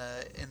 Yeah, in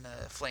the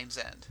Flames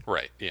End.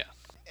 Right. Yeah.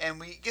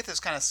 And we get this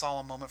kind of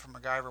solemn moment from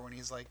MacGyver when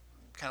he's like,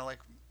 kind of like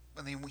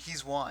when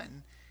he's won,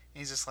 and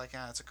he's just like,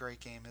 it's a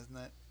great game, isn't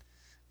it?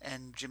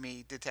 And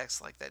Jimmy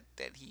detects like that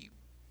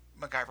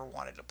MacGyver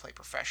wanted to play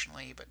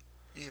professionally, but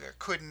either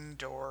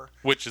couldn't or...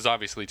 Which is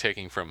obviously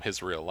taking from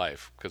his real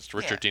life, because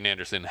Richard Dean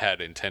Anderson had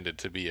intended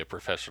to be a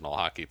professional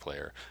hockey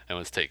player and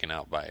was taken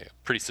out by a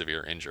pretty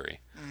severe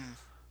injury.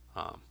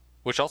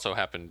 Which also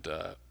happened,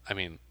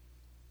 I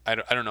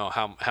don't know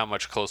how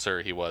much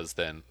closer he was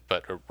then,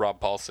 but Rob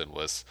Paulson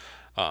was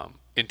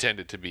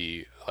intended to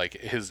be, like,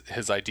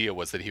 his idea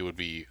was that he would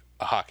be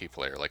a hockey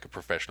player, like a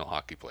professional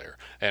hockey player,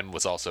 and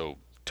was also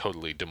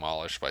totally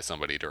demolished by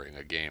somebody during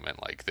a game, and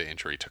like the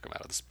injury took him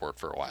out of the sport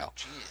for a while.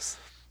 Jeez.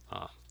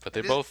 But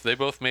they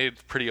both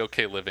made pretty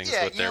okay livings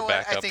with their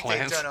backup I think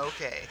plans. they've done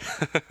okay.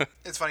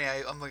 It's funny.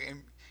 I'm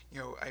looking.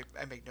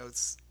 I make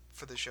notes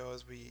for the show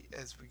as we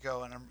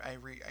go, and I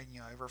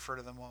refer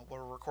to them while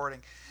we're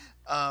recording.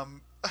 I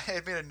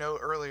had made a note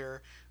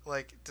earlier.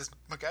 Like, does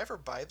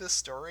MacGyver buy this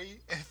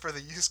story for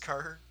the used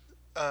car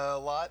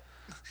lot?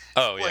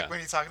 Oh yeah. Like when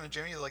he's talking to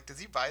Jimmy, like, does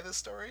he buy this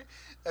story?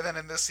 And then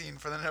in this scene,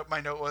 for the note, my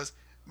note was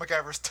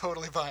MacGyver's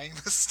totally buying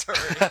this story.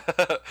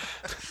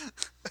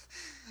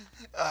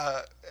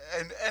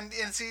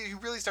 And see, he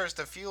really starts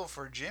to feel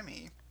for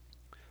Jimmy,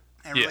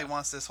 and really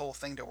wants this whole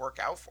thing to work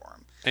out for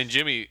him. And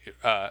Jimmy,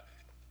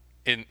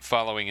 in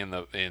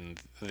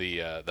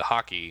the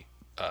hockey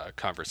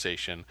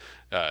conversation,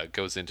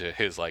 goes into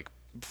his like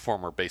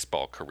former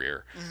baseball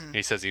career.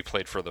 He says he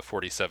played for the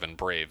 47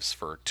 Braves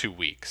for 2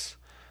 weeks.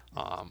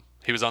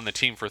 He was on the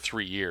team for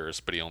 3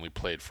 years, but he only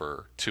played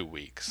for 2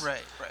 weeks.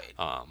 Right.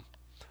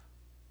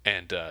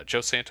 And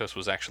Joe Santos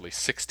was actually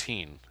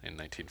 16 in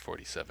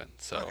 1947.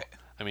 So, okay.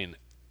 I mean,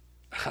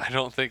 I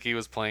don't think he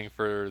was playing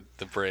for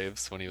the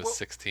Braves when he was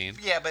 16.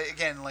 Yeah, but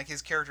again, like,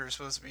 his character is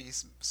supposed to be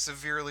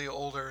severely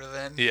older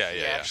than he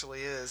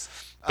actually is.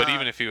 But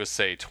even if he was,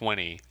 say,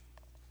 20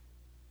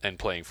 and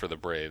playing for the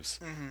Braves,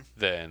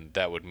 then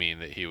that would mean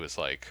that he was,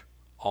 like,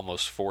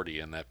 almost 40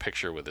 in that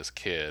picture with his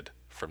kid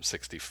from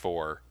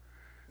 64.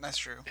 That's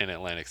true. In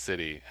Atlantic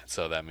City.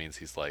 So that means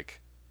he's,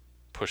 like,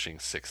 pushing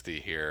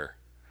 60 here,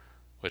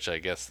 which I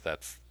guess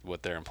that's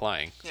what they're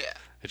implying. Yeah.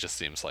 It just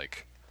seems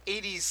like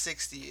 80s,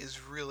 60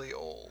 is really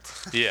old.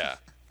 Yeah.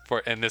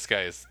 And this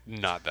guy is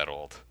not that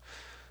old.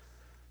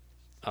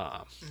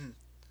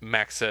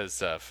 Max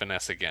says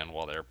finesse again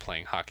while they're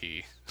playing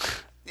hockey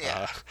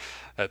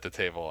at the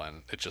table,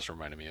 and it just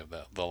reminded me of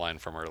the line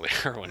from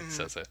earlier when he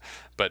says it.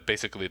 But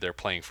basically they're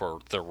playing for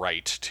the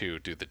right to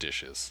do the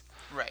dishes.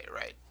 Right.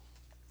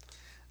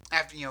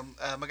 After,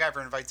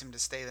 MacGyver invites him to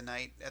stay the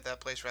night at that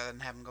place rather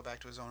than have him go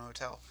back to his own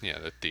hotel. Yeah,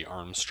 the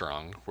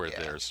Armstrong, where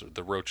there's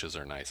the roaches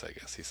are nice, I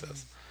guess he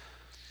says.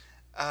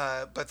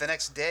 But the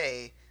next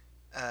day,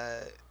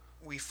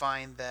 we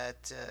find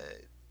that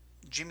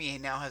Jimmy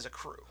now has a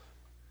crew.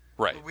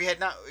 Right. We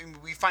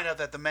find out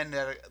that the men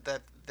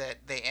that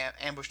they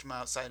ambushed him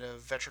outside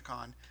of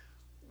Vetricon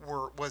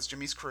was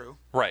Jimmy's crew.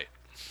 Right.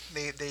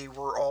 They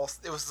were all.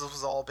 This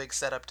was all a big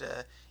setup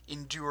to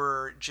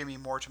endure Jimmy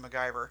more to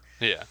MacGyver.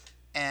 Yeah.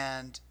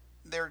 And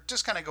they're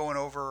just kind of going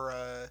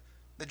over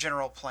the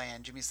general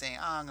plan. Jimmy's saying,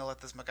 I'm going to let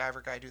this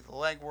MacGyver guy do the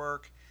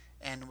legwork.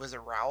 And was it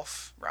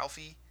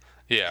Ralphie?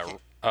 Yeah,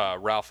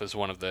 Ralph is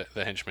one of the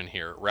henchmen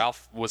here.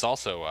 Ralph was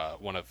also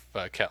one of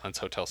Catlin's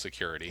hotel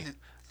security.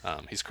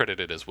 He's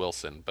credited as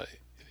Wilson, but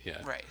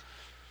yeah. Right.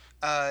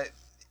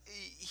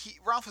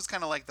 Ralph is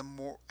kind of like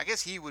I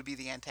guess he would be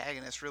the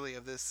antagonist, really,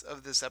 of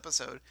this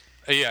episode.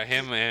 Yeah,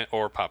 him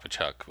or Papa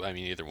Chuck. I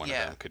mean, either one of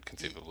them could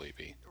conceivably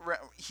be.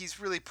 He's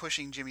really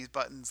pushing Jimmy's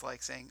buttons,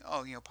 like saying,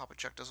 Papa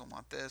Chuck doesn't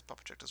want this,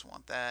 Papa Chuck doesn't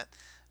want that.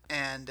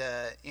 And,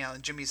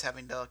 Jimmy's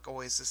having to, like,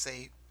 always to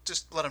say,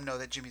 just let him know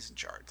that Jimmy's in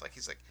charge. Like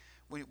he's like,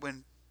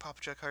 when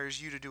Papa Chuck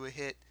hires you to do a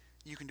hit,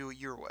 you can do it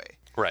your way.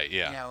 Right.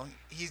 Yeah. You know,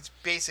 he's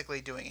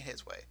basically doing it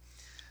his way.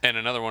 And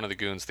another one of the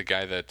goons, the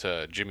guy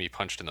that Jimmy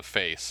punched in the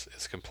face,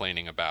 is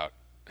complaining about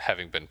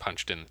having been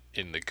punched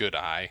in the good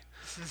eye.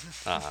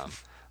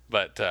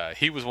 But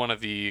he was one of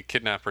the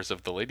kidnappers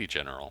of the Lady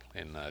General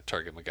in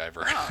Target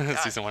MacGyver,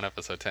 season 1,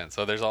 episode 10.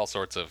 So there's all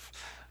sorts of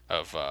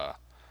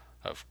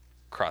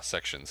cross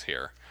sections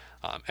here.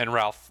 And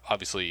Ralph,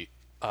 obviously,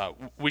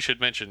 we should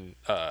mention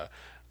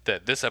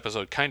that this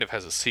episode kind of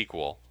has a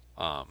sequel.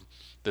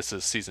 This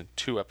is season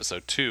 2,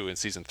 episode 2. In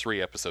season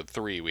 3, episode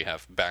 3, we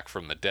have Back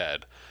from the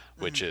Dead,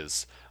 which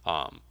is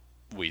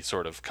we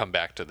sort of come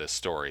back to this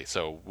story.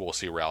 So we'll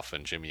see Ralph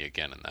and Jimmy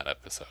again in that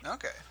episode.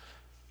 Okay.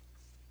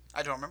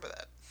 I don't remember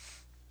that.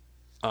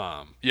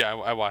 Yeah,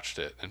 I watched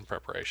it in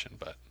preparation,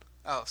 but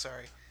oh,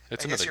 sorry.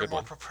 It's I another guess you're good more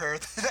one.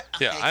 prepared than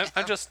Yeah,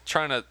 I'm just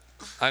trying to.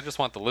 I just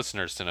want the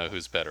listeners to know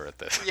who's better at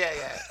this. Yeah.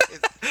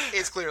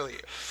 It's clearly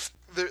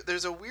you.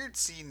 There's a weird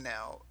scene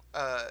now.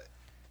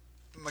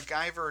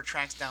 MacGyver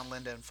tracks down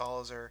Linda and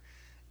follows her,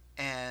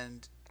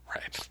 and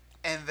Right.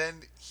 And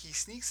then he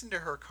sneaks into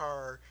her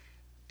car,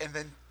 and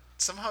then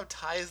somehow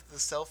ties the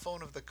cell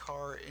phone of the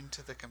car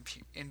into the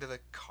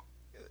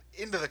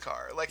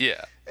car, like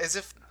Yeah. as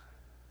if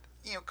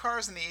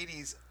cars in the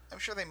 80s. I'm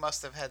sure they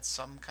must have had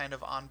some kind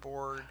of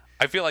onboard.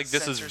 I feel like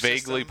this is sensor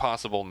vaguely system.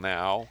 possible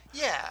now.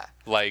 Yeah.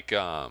 Like,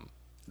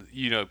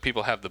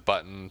 people have the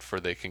button for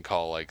they can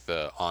call like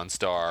the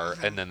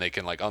OnStar, and then they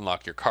can like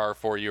unlock your car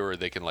for you, or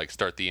they can like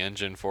start the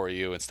engine for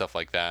you and stuff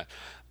like that.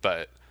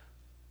 But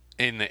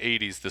in the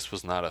 80s, this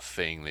was not a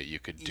thing that you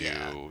could do.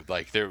 Yeah.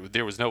 Like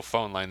there was no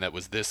phone line that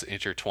was this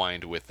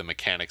intertwined with the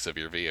mechanics of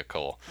your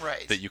vehicle,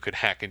 Right. that you could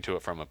hack into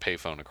it from a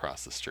payphone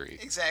across the street.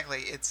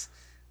 Exactly.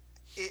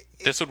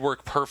 This would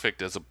work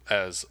perfect as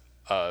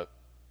a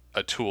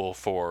tool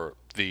for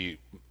the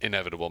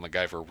inevitable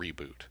MacGyver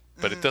reboot,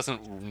 but it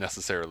doesn't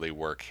necessarily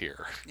work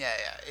here. Yeah.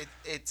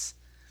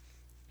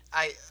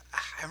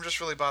 I'm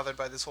just really bothered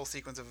by this whole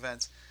sequence of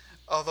events.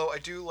 Although I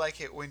do like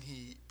it when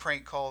he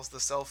prank calls the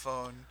cell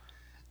phone.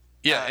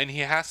 Yeah, and he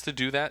has to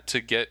do that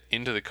to get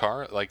into the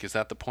car. Like, is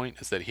that the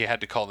point? Is that he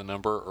had to call the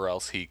number, or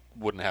else he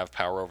wouldn't have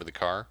power over the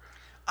car?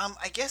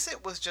 I guess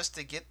it was just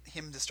to get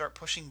him to start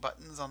pushing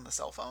buttons on the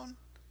cell phone,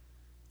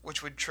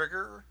 which would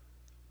trigger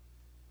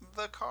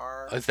the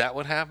car. Is that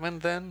what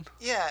happened then?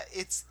 Yeah,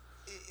 it's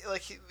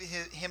like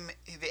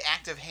the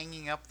act of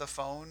hanging up the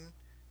phone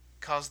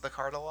caused the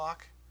car to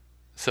lock.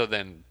 So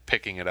then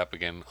picking it up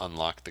again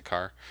unlocked the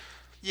car?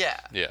 Yeah.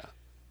 Yeah.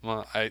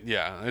 Well,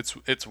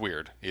 it's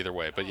weird either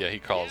way. But yeah, he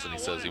calls and he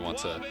says he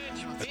wants a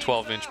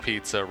 12-inch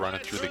pizza, run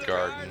it through the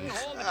garden,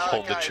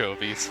 hold the God.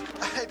 chovies.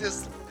 I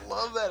just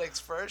love that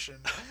expression.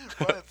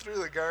 Run it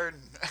through the garden.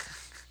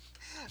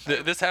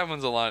 This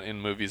happens a lot in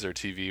movies or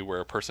TV where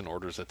a person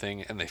orders a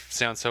thing and they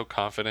sound so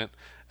confident,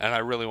 and I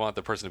really want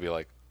the person to be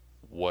like,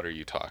 "What are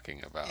you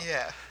talking about?"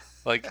 Yeah.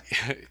 Like,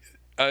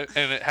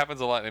 and it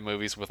happens a lot in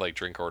movies with like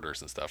drink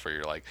orders and stuff, where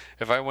you're like,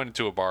 if I went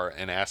into a bar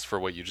and asked for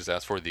what you just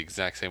asked for the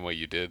exact same way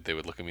you did, they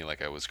would look at me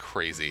like I was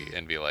crazy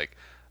and be like,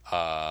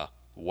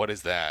 "What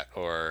is that?"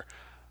 Or,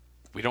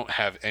 "We don't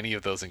have any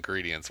of those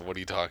ingredients. What are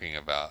you talking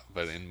about?"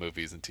 But in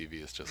movies and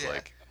TV, it's just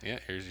like, "Yeah,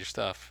 here's your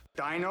stuff."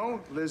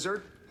 Dino,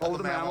 lizard, hold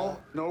the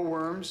mammal, no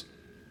worms,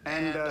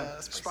 and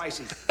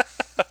spicy.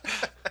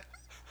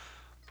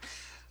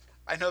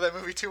 I know that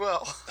movie too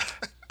well.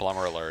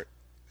 Blummer alert.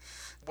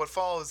 What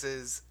follows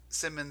is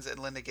Simmons and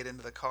Linda get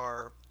into the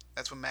car.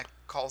 That's when Mac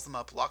calls them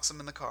up, locks them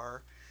in the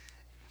car,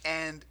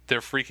 and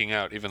They're freaking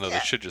out, even though Yeah.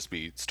 they should just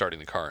be starting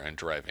the car and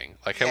driving.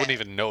 Like, I Yeah. wouldn't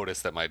even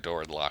notice that my door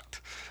had locked.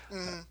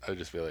 I'd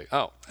just be like,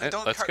 "Oh,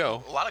 let's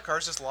go." A lot of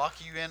cars just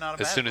lock you in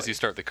automatically. As soon as you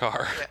start the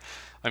car. Yeah.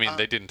 I mean,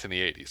 they didn't in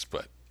the 80s,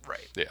 but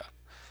Right. yeah.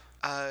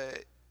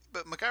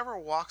 But MacGyver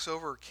walks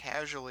over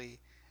casually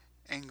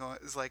and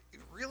is like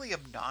really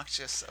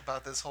obnoxious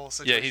about this whole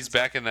situation. Yeah, he's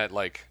back in that,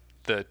 like,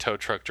 the tow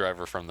truck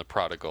driver from The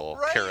Prodigal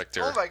Right?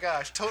 character. Oh my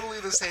gosh,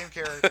 totally the same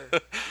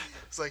character.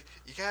 It's like,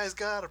 "You guys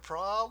got a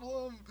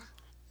problem?"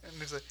 And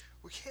he's like,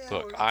 "We can't."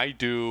 Look, I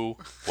do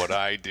what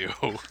I do.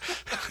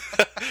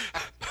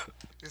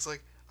 He's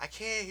like, "I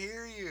can't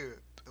hear you.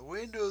 The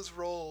window's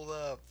rolled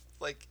up."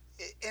 Like,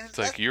 and It's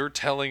like, you're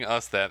telling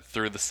us that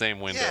through the same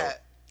window. yeah,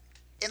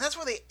 and that's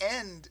where they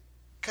end.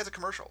 Cut to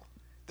commercial.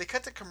 They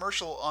cut to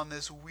commercial on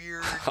this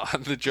weird.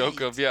 On the joke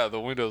of, yeah, the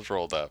window's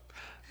rolled up.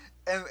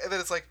 And then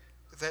it's like,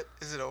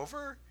 is it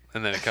over?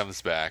 And then it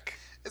comes back.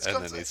 It's and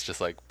comes- then he's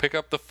just like, "Pick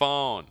up the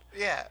phone."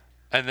 Yeah.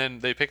 And then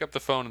they pick up the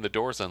phone and the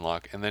doors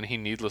unlock, and then he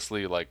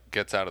needlessly, like,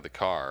 gets out of the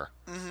car.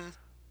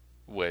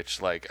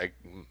 Which, like,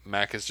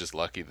 Mac is just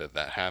lucky that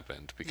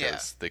happened,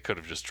 because they could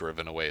have just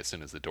driven away as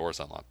soon as the doors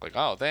unlocked. Like,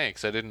 "Oh,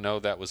 thanks, I didn't know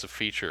that was a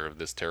feature of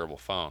this terrible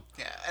phone."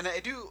 Yeah, and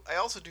I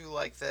also do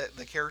like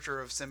the character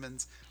of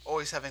Simmons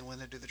always having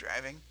Linda do the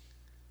driving.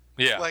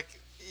 Yeah. Like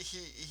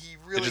he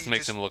really it just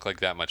makes him look like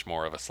that much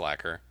more of a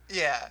slacker.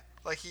 Yeah,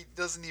 like he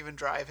doesn't even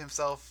drive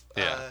himself.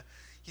 Yeah.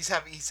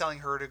 He's telling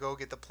her to go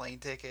get the plane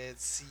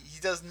tickets. He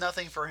does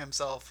nothing for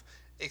himself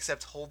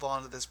except hold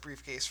on to this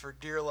briefcase for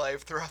dear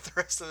life throughout the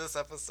rest of this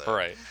episode.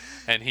 Right.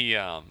 And he,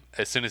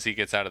 as soon as he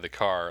gets out of the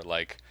car,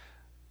 like,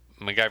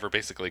 MacGyver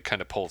basically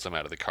kind of pulls him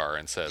out of the car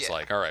and says,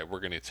 like, all right, we're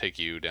going to take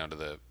you down to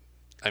the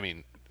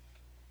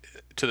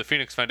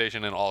Phoenix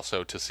Foundation and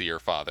also to see your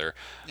father.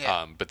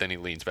 Yeah. But then he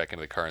leans back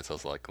into the car and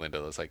says, like,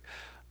 Linda is like,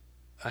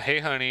 hey,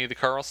 honey, the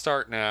car will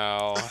start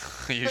now.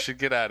 You should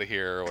get out of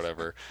here or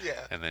whatever. Yeah.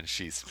 And then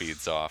she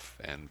speeds off,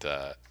 and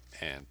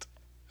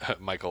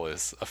Michael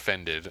is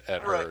offended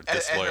at her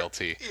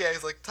disloyalty.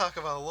 He's like, talk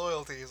about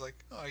loyalty. He's like,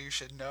 oh, you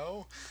should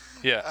know.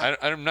 Yeah,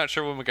 I'm not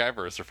sure what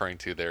MacGyver is referring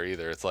to there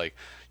either. It's like,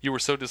 you were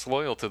so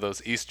disloyal to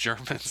those East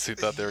Germans who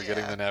thought they were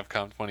getting the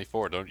NAVCOM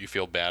 24. Don't you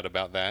feel bad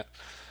about that?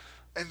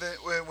 And then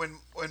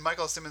when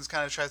Michael Simmons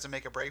kind of tries to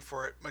make a break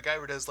for it,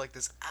 MacGyver does like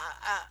this,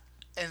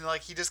 and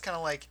like he just kind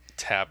of like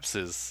taps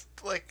his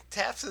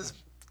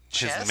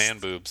chest. Man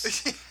boobs.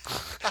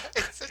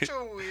 It's such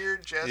a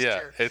weird gesture.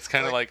 Yeah, it's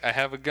kind of like I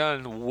have a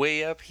gun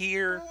way up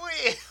here.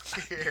 Way up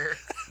here.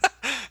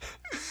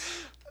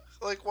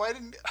 Like, why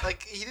didn't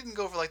he didn't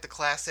go for like the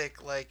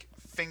classic like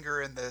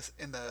finger in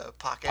the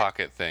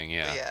pocket thing?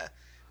 Yeah. Yeah.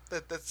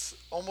 That's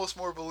almost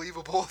more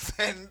believable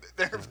than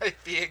there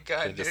might be a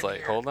gun. They're just like,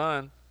 here. hold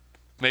on.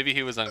 Maybe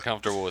he was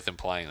uncomfortable with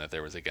implying that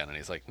there was a gun, and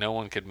he's like, no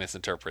one could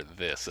misinterpret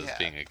this as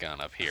being a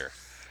gun up here.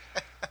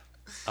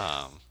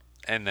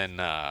 And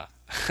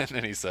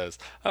then he says,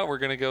 oh, we're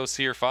going to go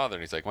see your father.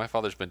 And he's like, my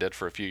father's been dead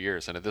for a few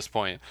years. And at this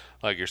point,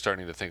 like, you're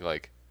starting to think,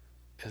 like,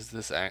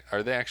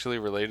 are they actually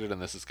related?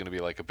 And this is going to be,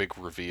 like, a big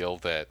reveal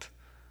that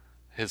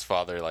his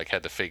father, like,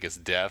 had to fake his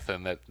death,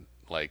 and that,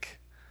 like,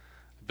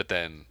 but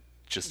then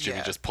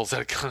Jimmy just pulls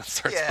out a gun and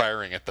starts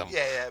firing at them.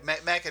 Yeah.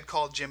 Mac had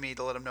called Jimmy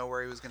to let him know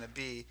where he was going to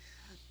be.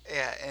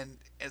 Yeah, and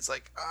it's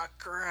like, oh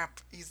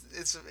crap,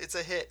 it's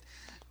a hit,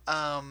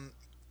 and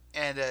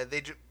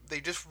they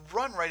just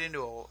run right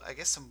into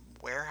some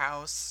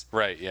warehouse.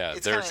 Right. Yeah.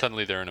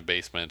 Suddenly they're in a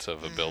basement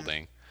of a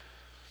building.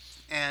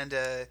 And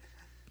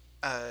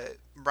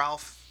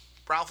Ralph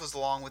is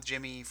along with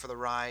Jimmy for the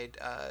ride,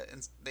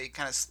 and they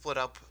kind of split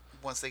up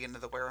once they get into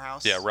the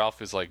warehouse. Yeah,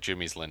 Ralph is like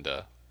Jimmy's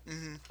Linda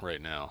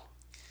right now.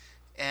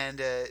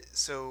 And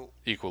so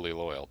equally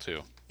loyal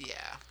too.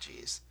 Yeah.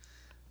 Jeez.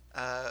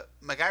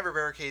 MacGyver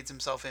barricades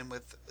himself in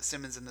with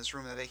Simmons in this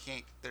room that they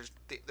can't.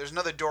 There's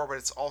another door, but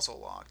it's also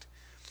locked,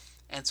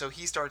 and so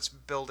he starts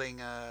building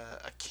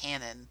a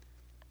cannon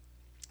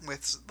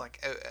with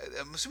like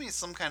I'm assuming it's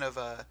some kind of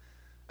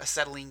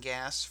acetylene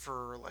gas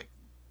for like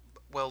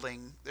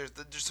welding. There's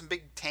some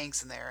big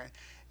tanks in there,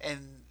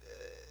 and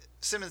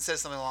Simmons says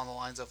something along the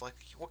lines of like,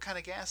 "What kind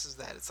of gas is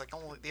that?" It's like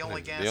the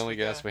only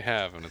gas we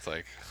have, and it's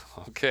like,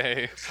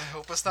 okay. I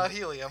hope it's not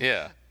helium.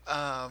 Yeah.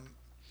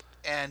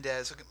 And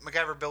so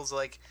MacGyver builds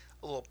like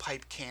a little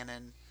pipe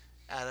cannon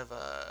out of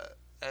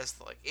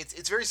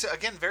it's very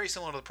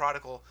similar to the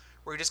Prodigal,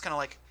 where he just kind of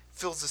like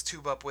fills this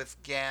tube up with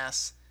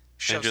gas,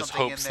 and just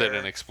hopes that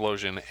an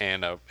explosion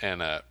and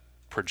a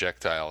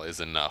projectile is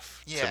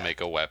enough to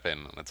make a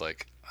weapon. And it's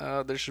like,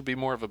 there should be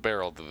more of a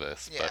barrel to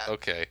this, but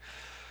okay.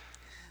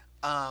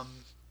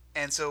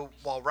 And so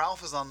while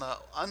Ralph is on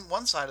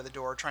one side of the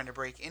door trying to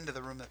break into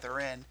the room that they're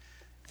in,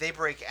 they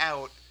break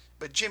out.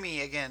 But Jimmy,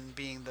 again,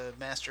 being the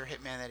master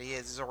hitman that he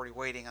is already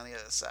waiting on the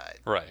other side.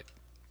 Right.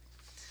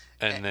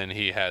 And then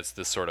he has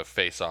this sort of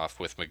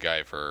face-off with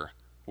MacGyver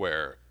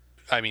where,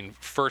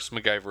 first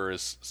MacGyver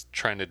is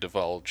trying to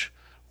divulge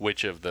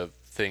which of the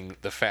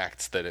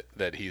facts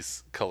that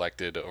he's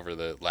collected over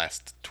the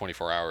last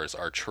 24 hours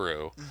are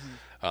true.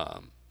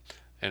 Mm-hmm.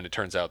 And it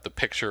turns out the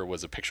picture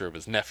was a picture of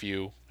his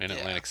nephew in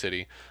Atlantic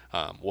City.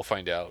 We'll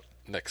find out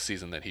next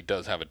season that he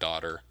does have a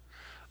daughter,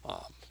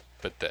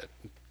 but that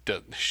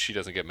she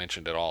doesn't get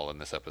mentioned at all in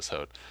this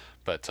episode.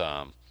 But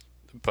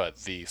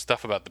the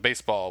stuff about the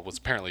baseball was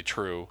apparently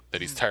true,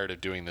 that he's tired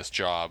of doing this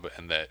job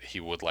and that he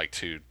would like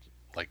to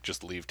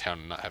just leave town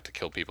and not have to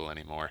kill people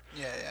anymore.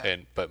 Yeah.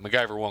 But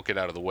MacGyver won't get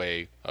out of the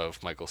way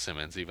of Michael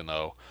Simmons, even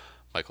though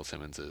Michael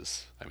Simmons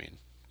is,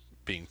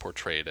 being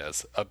portrayed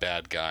as a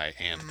bad guy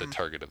and the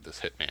target of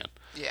this hitman.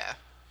 Yeah.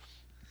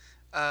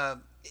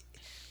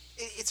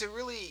 It's a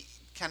really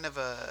kind of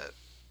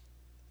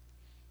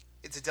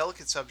it's a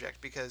delicate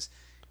subject because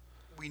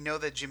we know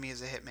that Jimmy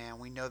is a hitman.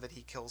 We know that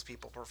he kills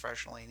people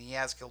professionally, and he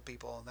has killed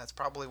people, and that's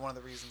probably one of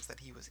the reasons that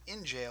he was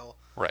in jail.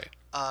 Right.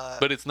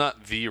 But it's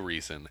not the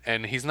reason.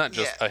 And he's not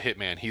just a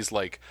hitman. He's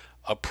like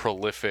a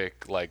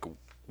prolific, like,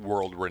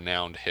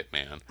 world-renowned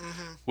hitman.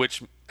 Mm-hmm.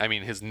 Which,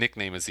 his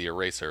nickname is the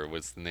Eraser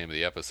was the name of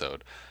the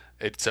episode.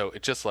 So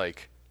it's just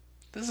like,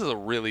 this is a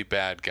really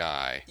bad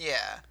guy.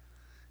 Yeah.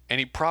 And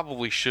he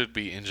probably should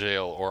be in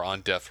jail or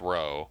on death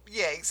row.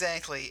 Yeah,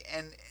 exactly.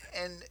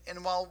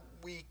 And while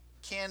we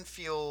can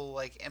feel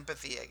like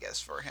empathy, I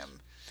guess, for him.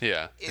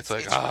 Yeah, it's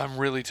like, I'm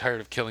really tired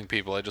of killing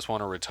people. I just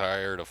want to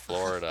retire to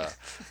Florida.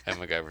 And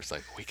MacGyver's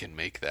like, we can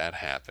make that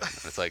happen.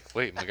 And it's like,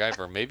 wait,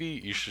 MacGyver, maybe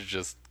you should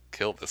just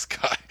kill this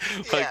guy.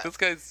 This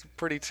guy's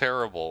pretty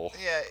terrible.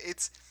 Yeah,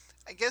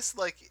 I guess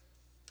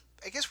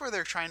where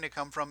they're trying to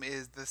come from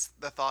is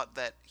the thought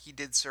that he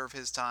did serve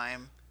his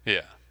time.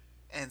 Yeah.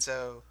 And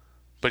so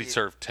But he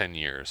served 10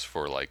 years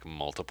for, like,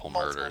 multiple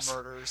murders.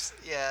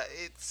 Yeah,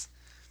 it's...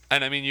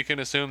 And, I mean, you can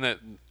assume that,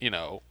 you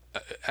know,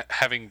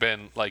 having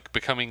been, like,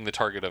 becoming the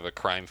target of a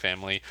crime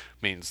family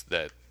means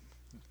that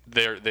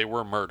they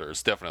were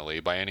murders, definitely.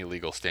 By any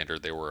legal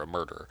standard, they were a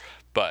murder.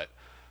 But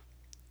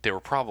they were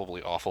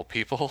probably awful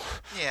people.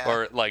 Yeah,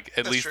 or, like,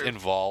 at least true.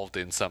 involved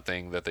in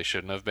something that they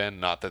shouldn't have been.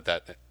 Not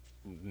that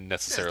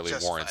necessarily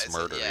warrants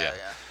murder. Yeah.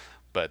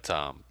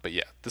 But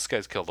yeah, this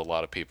guy's killed a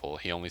lot of people.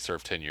 He only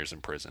served 10 years in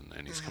prison,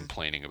 and he's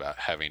complaining about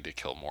having to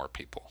kill more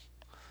people.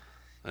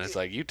 And it's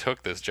like, you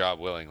took this job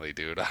willingly,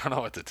 dude. I don't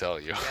know what to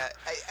tell you. Yeah,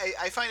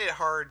 I find it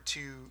hard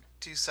to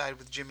side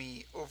with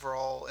Jimmy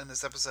overall in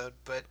this episode,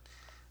 but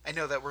I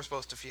know that we're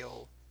supposed to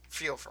feel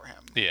for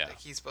him. Yeah. Like,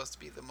 he's supposed to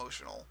be the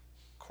emotional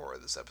core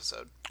of this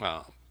episode.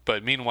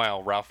 But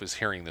meanwhile, Ralph is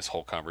hearing this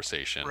whole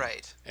conversation.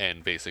 Right.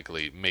 And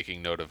basically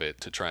making note of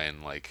it to try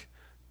and, like,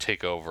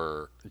 take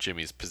over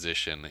Jimmy's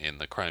position in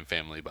the crime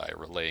family by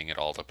relaying it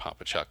all to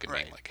Papa Chuck and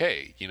being like,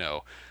 hey, you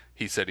know,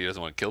 he said he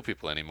doesn't want to kill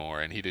people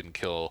anymore, and he didn't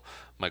kill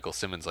Michael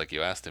Simmons like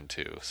you asked him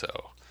to,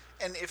 so...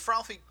 And if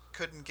Ralphie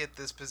couldn't get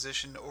this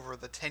position over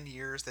the 10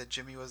 years that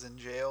Jimmy was in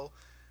jail...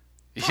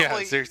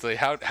 Yeah, seriously,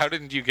 how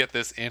didn't you get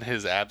this in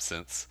his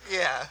absence?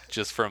 Yeah.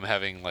 Just from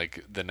having,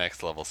 like, the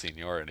next level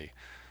seniority.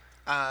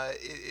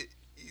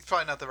 He's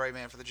probably not the right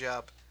man for the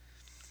job.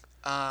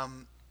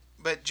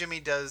 But Jimmy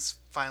does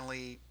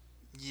finally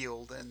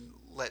yield and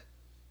let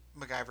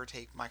MacGyver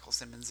take Michael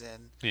Simmons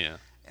in. Yeah.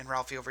 And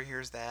Ralphie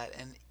overhears that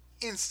and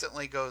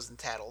instantly goes and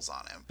tattles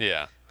on him.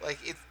 Yeah. Like,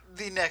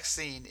 the next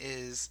scene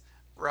is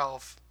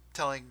Ralph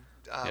telling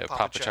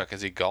Papa Chuck,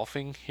 is he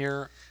golfing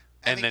here?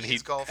 And then he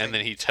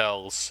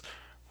tells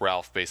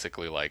Ralph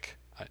basically, like,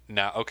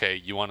 now, okay,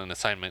 you want an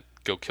assignment,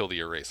 go kill the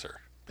eraser,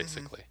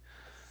 basically.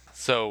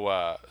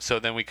 So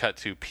then we cut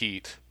to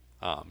Pete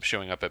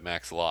showing up at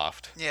Mac's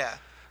loft. Yeah.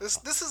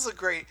 This is a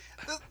great...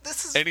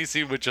 This is... Any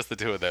scene with just the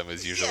two of them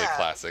is usually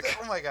classic.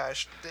 Oh my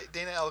gosh.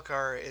 Dana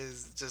Elcar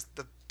is just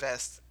the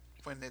best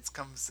when it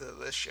comes to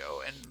this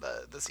show and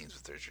the scenes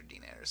with Richard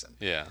Dean Anderson.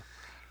 Yeah.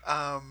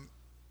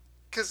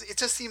 Because it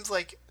just seems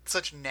like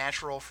such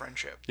natural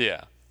friendship.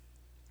 Yeah.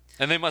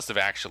 And they must have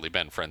actually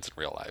been friends in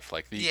real life.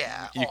 Like, you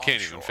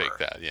can't even fake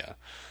that, yeah.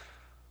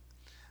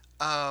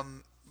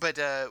 But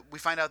we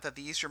find out that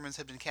the East Germans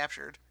have been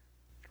captured.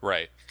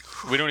 Right.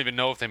 We don't even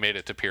know if they made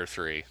it to Pier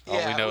 3.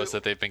 All we know is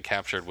that they've been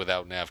captured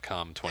without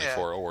Navcom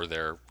 24 or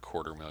their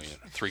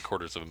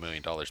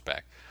 $750,000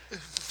 back.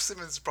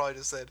 Simmons probably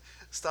just said,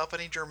 stop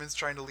any Germans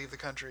trying to leave the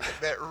country.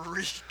 That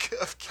reek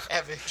of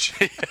cabbage.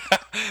 Yeah.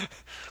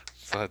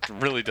 So that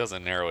really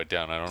doesn't narrow it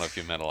down. I don't know if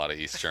you met a lot of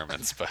East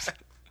Germans, but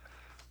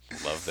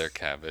love their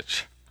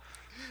cabbage.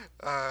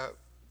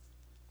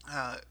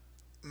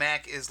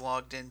 Mac is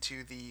logged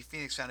into the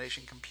Phoenix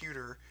Foundation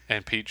computer.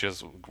 And Pete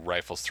just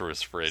rifles through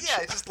his fridge.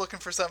 Yeah, just looking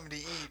for something to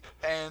eat.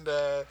 And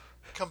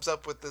comes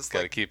up with this,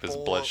 Got to keep his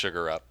blood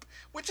sugar up.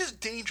 Which is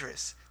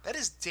dangerous. That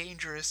is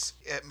dangerous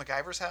at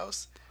MacGyver's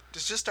house.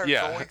 To just start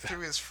going through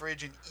his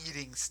fridge and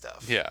eating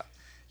stuff. Yeah.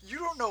 You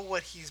don't know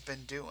what he's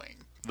been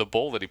doing. The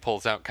bowl that he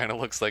pulls out kind of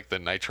looks like the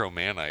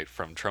nitromanite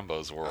from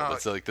Trumbo's world.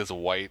 It's like this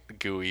white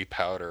gooey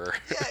powder.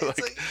 Yeah,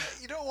 it's like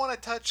you don't want to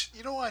touch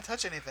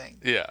anything.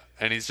 Yeah,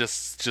 and he's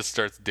just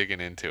starts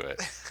digging into it.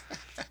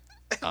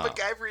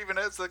 MacGyver even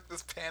has like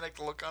this panicked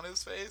look on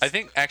his face. I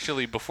think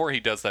actually before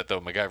he does that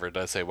though, MacGyver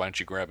does say, "Why don't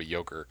you grab a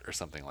yogurt or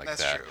something like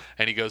That's that?" True.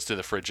 And he goes to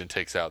the fridge and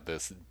takes out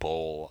this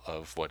bowl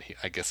of what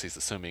I guess he's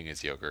assuming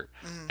is yogurt,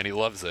 and he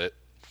loves it.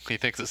 He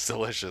thinks it's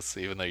delicious,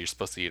 even though you're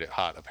supposed to eat it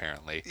hot,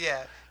 apparently.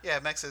 Yeah.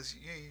 Max says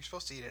you're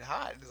supposed to eat it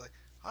hot. And he's like,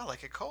 I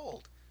like it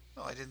cold.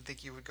 Oh, I didn't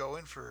think you would go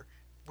in for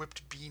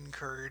whipped bean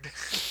curd.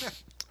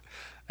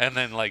 And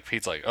then like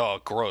Pete's like,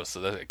 oh, gross!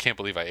 I can't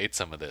believe I ate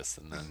some of this.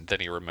 And then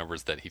he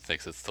remembers that he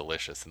thinks it's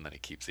delicious, and then he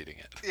keeps eating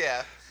it.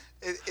 Yeah,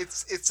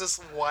 it's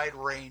just wide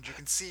range. You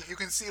can see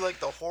like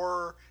the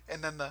horror,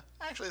 and then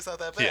actually it's not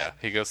that bad. Yeah,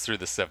 he goes through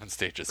the 7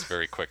 stages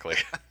very quickly.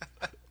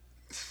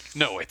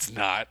 No, it's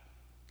not.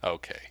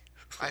 Okay.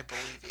 I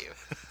believe you.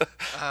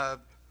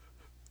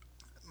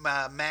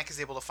 Mac is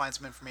able to find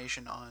some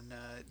information on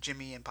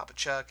Jimmy and Papa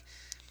Chuck,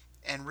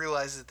 and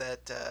realizes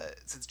that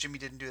since Jimmy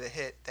didn't do the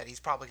hit, that he's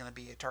probably going to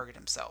be a target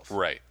himself.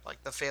 Right.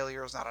 Like the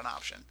failure is not an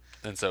option.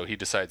 And so he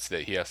decides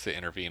that he has to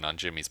intervene on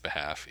Jimmy's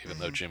behalf, even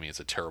though Jimmy is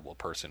a terrible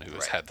person who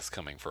has had this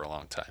coming for a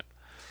long time.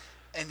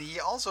 And he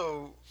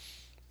also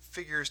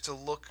figures to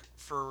look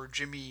for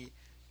Jimmy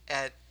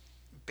at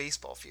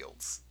baseball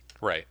fields.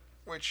 Right.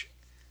 Which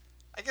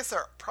I guess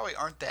there probably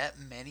aren't that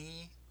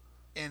many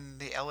in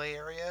the LA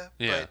area,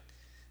 yeah. But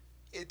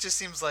it just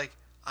seems like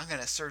I'm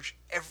going to search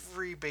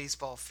every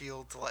baseball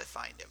field till I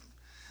find him.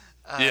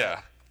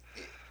 Yeah.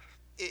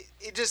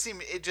 It just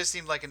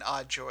seemed like an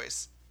odd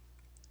choice.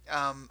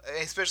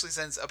 Especially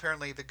since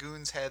apparently the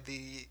goons had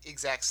the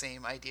exact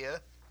same idea.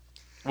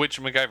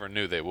 Which MacGyver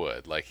knew they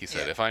would. Like he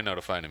said, if I know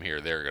to find him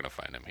here, they're going to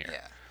find him here.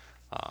 Yeah.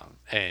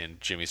 And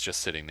Jimmy's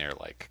just sitting there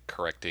like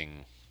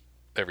correcting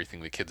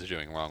everything the kids are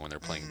doing wrong when they're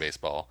playing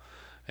baseball.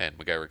 And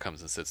MacGyver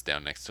comes and sits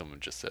down next to him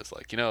and just says,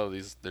 like,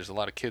 there's a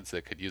lot of kids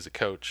that could use a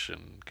coach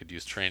and could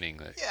use training.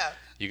 That Yeah.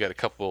 You got a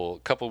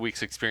couple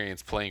weeks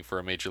experience playing for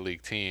a major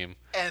league team.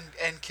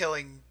 And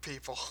killing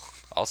people.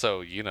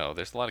 Also,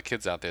 there's a lot of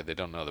kids out there that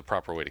don't know the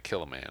proper way to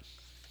kill a man.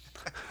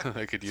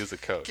 They could use a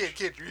coach.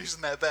 Kid, you're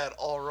using that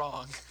all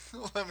wrong.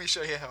 Let me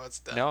show you how it's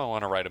done. Now I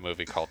want to write a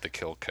movie called The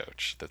Kill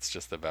Coach. That's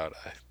just about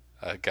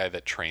a guy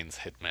that trains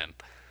hitmen.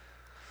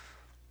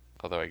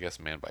 Although I guess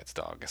Man Bites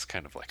Dog is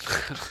kind of like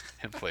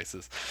in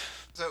places.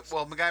 So,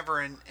 well,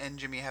 MacGyver and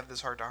Jimmy have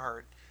this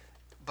heart-to-heart,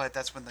 but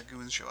that's when the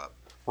goons show up.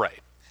 Right.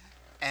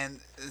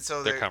 And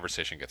so their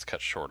conversation gets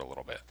cut short a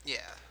little bit. Yeah.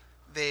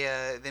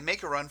 They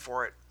make a run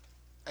for it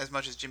as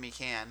much as Jimmy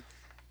can,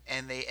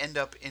 and they end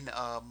up in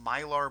a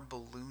Mylar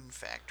balloon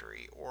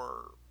factory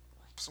or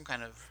some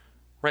kind of...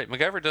 Right.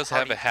 MacGyver does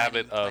have a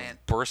habit of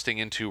plant. bursting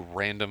into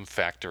random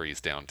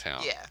factories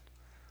downtown. Yeah.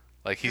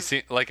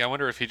 Like I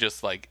wonder if he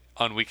just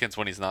on weekends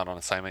when he's not on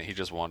assignment, he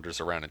just wanders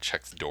around and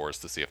checks doors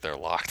to see if they're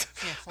locked.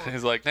 Yeah, well,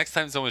 he's like, next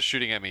time someone's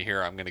shooting at me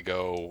here, I'm gonna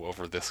go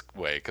over this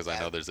way because I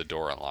know there's a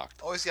door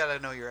unlocked. Always gotta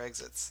know your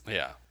exits.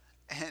 Yeah.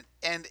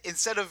 And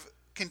instead of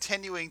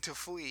continuing to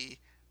flee,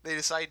 they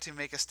decide to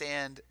make a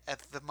stand at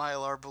the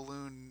Mylar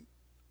balloon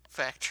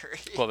factory.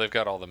 Well, they've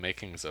got all the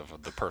makings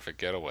of the perfect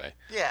getaway.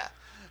 Yeah.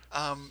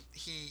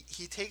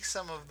 He takes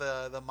some of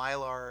the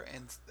Mylar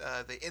and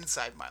the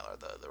inside Mylar,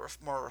 the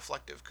more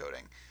reflective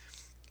coating,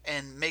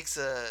 and makes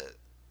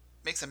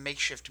a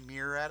makeshift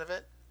mirror out of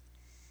it,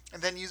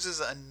 and then uses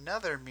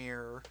another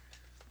mirror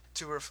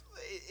to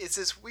it's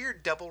this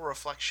weird double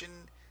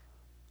reflection.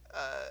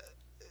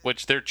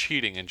 Which they're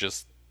cheating and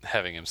just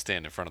having him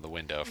stand in front of the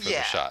window for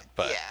the shot,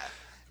 but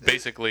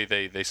basically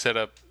they set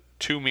up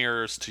two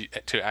mirrors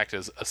to act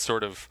as a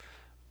sort of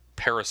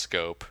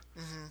periscope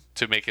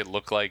to make it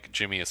look like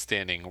Jimmy is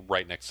standing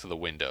right next to the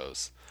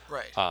windows.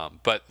 Right.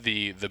 But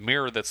the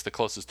mirror that's the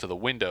closest to the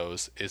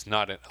windows is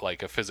not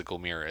like a physical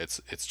mirror.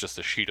 It's just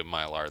a sheet of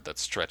Mylar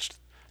that's stretched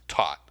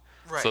taut,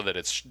 so that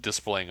it's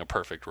displaying a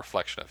perfect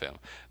reflection of him.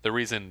 The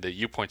reason that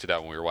you pointed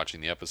out when we were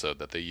watching the episode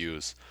that they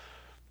use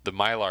the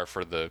Mylar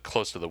for the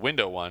close to the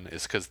window one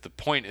is because the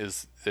point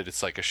is that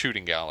it's like a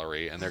shooting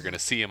gallery and they're going to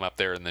see him up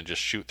there and then just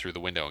shoot through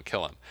the window and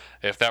kill him.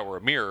 If that were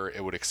a mirror,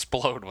 it would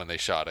explode when they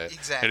shot it.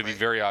 Exactly. It'd be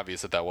very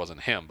obvious that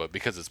wasn't him, but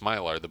because it's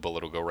Mylar, the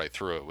bullet will go right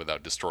through it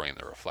without destroying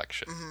the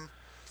reflection. Mm-hmm.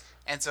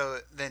 And so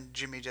then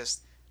Jimmy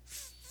just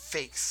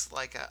fakes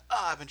like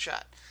I've been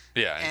shot.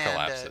 Yeah, and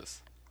collapses.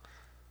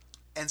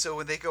 And so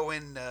when they go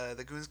in,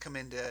 the goons come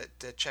in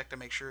to check to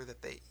make sure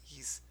that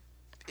he's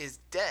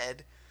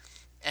dead.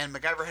 And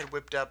MacGyver had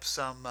whipped up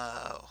some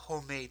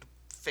homemade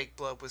fake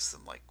blood with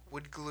some like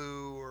wood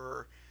glue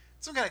or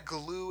some kind of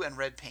glue and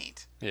red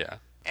paint. Yeah.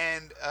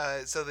 And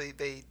so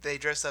they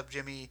dress up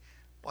Jimmy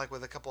like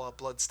with a couple of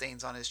blood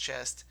stains on his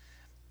chest.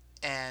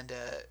 And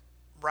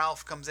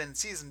Ralph comes in and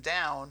sees him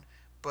down,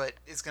 but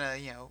is gonna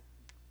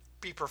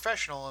be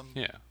professional and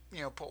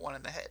put one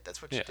in the head.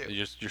 That's what you do.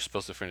 You're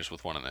supposed to finish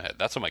with one in the head.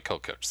 That's what my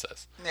co-coach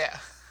says. Yeah.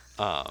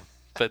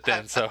 But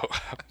then so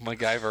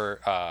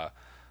MacGyver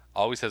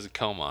always has a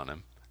comb on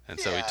him. And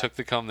so he took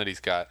the comb that he's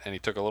got, and he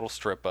took a little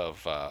strip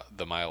of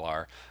the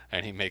Mylar,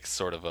 and he makes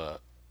sort of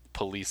a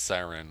police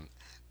siren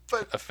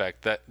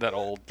effect. That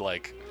old,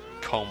 like,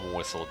 comb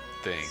whistle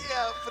thing.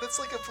 Yeah, but it's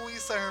like a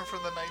police siren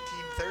from the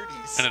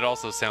 1930s. And it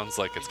also sounds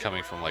like it's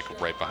coming from,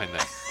 like, right behind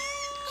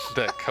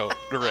that coat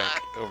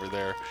rack over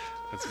there.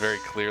 It's very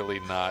clearly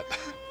not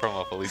from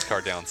a police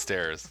car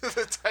downstairs.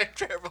 The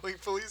time-traveling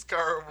police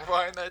car over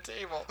behind that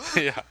table.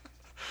 Yeah.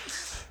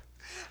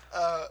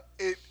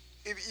 It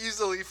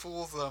easily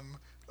fools them.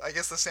 I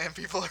guess the Sand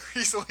People are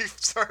easily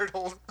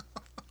startled.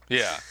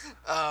 Yeah.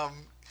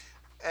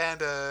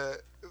 And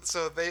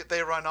so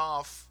they run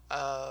off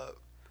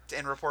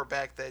and report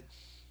back that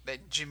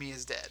Jimmy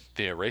is dead.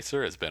 The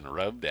eraser has been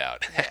rubbed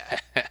out. Yeah.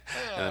 And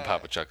then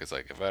Papa Chuck is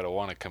like, if I'd have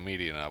wanted a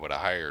comedian, I would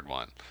have hired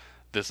one.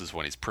 This is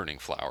when he's pruning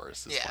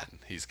flowers. When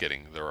he's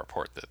getting the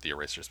report that the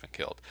eraser's been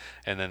killed.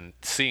 And then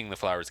seeing the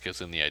flowers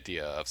gives him the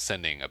idea of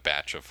sending a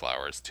batch of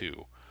flowers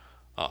to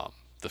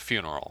the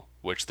funeral,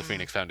 which the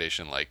Phoenix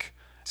Foundation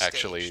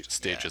actually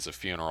stages a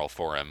funeral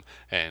for him,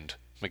 and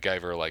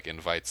MacGyver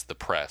invites the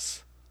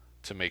press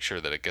to make sure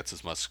that it gets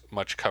as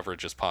much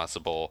coverage as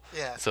possible,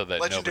 so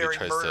that Legendary nobody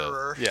tries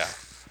murderer. to. Yeah.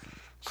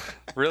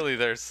 Really,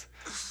 there's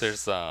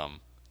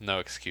no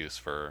excuse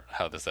for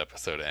how this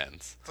episode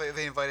ends.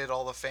 They invited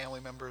all the family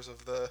members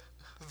of the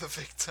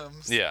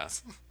victims. Yeah.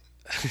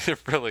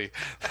 Really,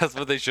 that's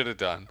what they should have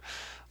done.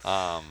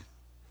 But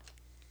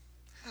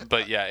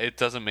yeah, it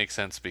doesn't make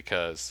sense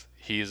because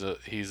he's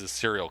a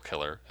serial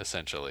killer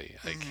essentially.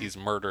 He's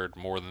murdered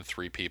more than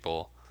 3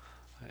 people,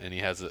 and he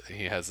has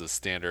a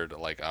standard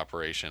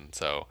operation.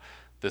 So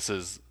this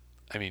is,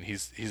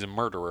 he's a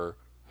murderer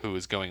who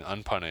is going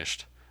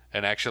unpunished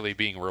and actually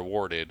being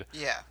rewarded.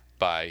 Yeah.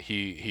 By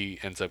he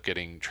ends up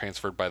getting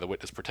transferred by the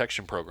Witness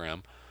Protection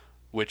Program,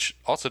 which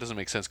also doesn't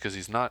make sense because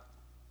he's not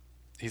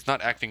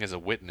acting as a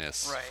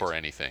witness for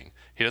anything.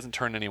 He doesn't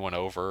turn anyone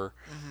over.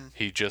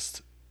 He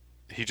just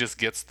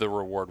gets the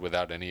reward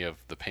without any of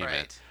the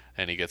payment.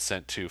 and he gets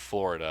sent to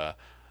Florida,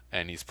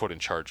 and he's put in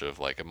charge of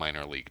like a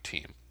minor league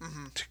team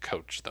to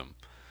coach them.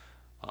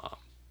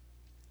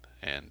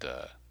 And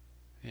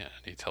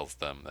he tells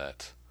them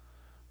that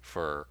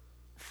for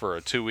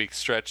a 2-week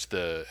stretch,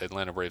 the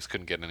Atlanta Braves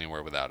couldn't get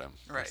anywhere without him,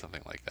 or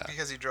something like that.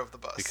 Because he drove the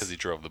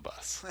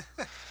bus.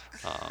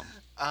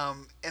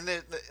 And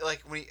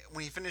like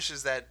when he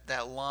finishes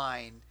that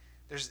line,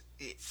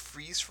 it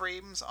freeze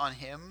frames on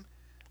him,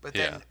 but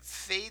then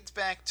fades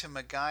back to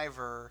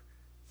MacGyver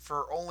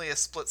for only a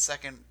split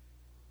second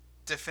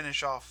to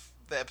finish off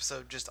the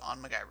episode just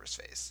on MacGyver's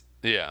face.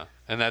 Yeah,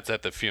 and that's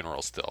at the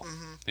funeral still.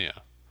 Yeah.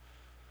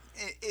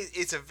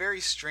 It's a very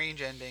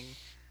strange ending.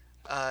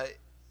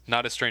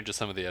 Not as strange as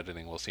some of the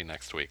editing we'll see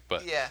next week,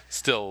 but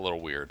still a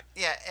little weird.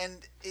 Yeah,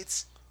 and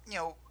it's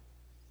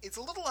it's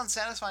a little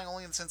unsatisfying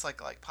only in the sense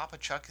like Papa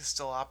Chuck is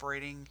still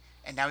operating,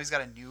 and now he's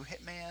got a new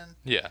hitman.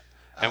 Yeah,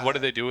 and what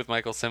did they do with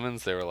Michael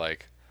Simmons? They were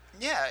like,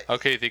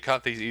 okay, they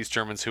caught these East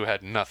Germans who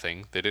had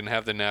nothing. They didn't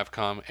have the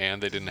NAVCOM,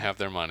 and they didn't have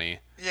their money.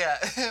 Yeah,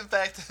 in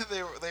fact,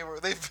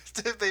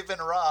 they've been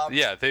robbed.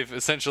 Yeah, they've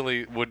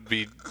essentially would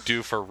be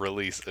due for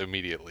release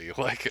immediately.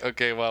 Like,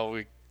 okay, well,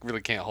 we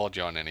really can't hold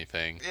you on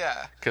anything.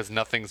 Yeah, because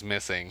nothing's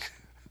missing.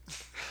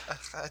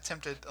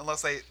 Attempted,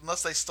 unless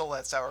they stole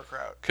that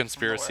sauerkraut.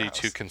 Conspiracy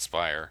to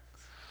conspire.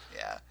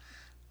 Yeah,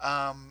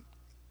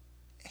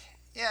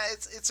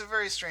 it's a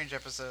very strange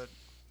episode.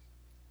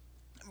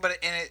 But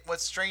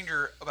what's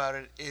stranger about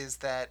it is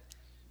that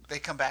they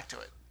come back to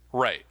it.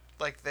 Right.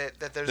 Like that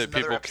there's that another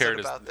people episode cared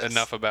about this.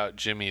 enough about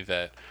Jimmy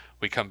that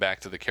we come back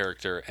to the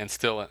character, and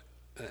still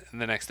in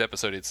the next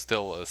episode it's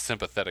still a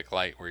sympathetic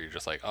light where you're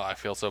just like, oh, I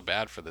feel so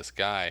bad for this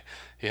guy.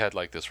 He had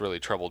like this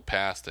really troubled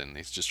past and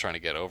he's just trying to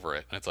get over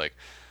it. And it's like,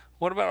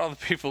 what about all the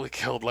people he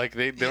killed? Like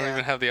they don't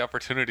even have the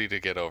opportunity to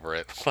get over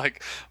it.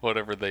 Like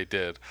whatever they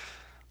did.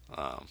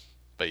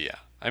 But yeah,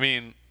 I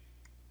mean,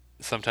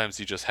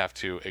 sometimes you just have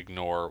to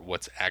ignore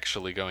what's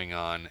actually going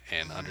on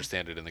and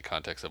understand it in the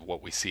context of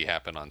what we see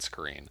happen on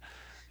screen.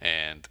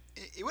 And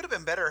it would have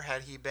been better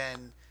had he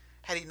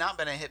not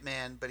been a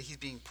hitman, but he's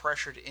being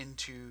pressured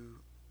into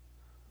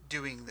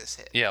doing this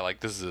hit. Yeah, like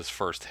this is his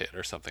first hit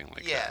or something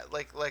like that. Yeah,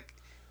 like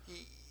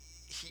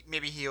he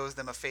maybe he owes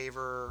them a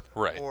favor,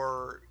 right?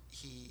 Or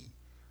he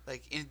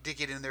to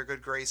get in their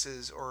good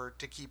graces, or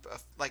to keep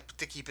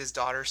his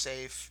daughter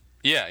safe.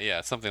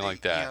 Yeah, something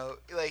like that.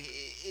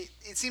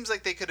 It seems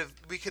like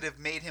we could have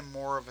made him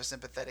more of a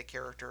sympathetic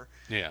character.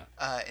 Yeah.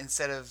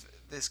 Instead of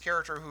this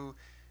character who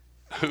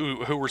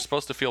we're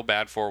supposed to feel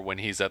bad for when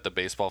he's at the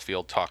baseball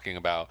field talking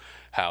about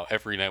how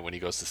every night when he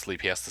goes to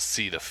sleep he has to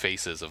see the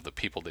faces of the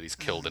people that he's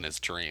killed in his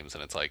dreams,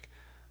 and it's like,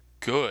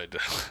 good.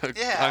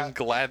 Yeah. I'm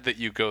glad that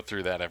you go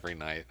through that every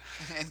night.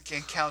 And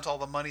can count all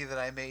the money that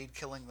I made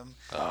killing them.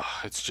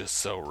 Oh, it's just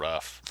so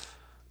rough.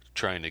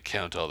 Trying to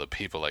count all the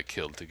people I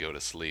killed to go to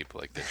sleep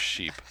like they're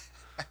sheep.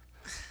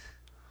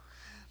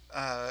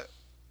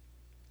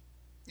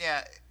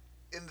 Yeah,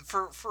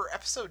 for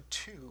episode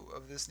 2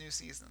 of this new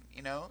season,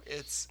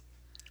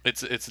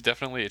 it's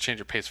definitely a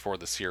change of pace for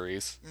the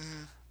series,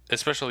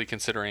 especially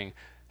considering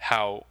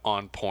how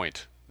on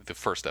point the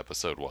first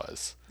episode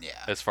was.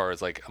 Yeah. As far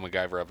as like a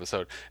MacGyver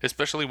episode,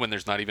 especially when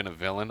there's not even a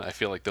villain, I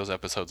feel like those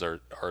episodes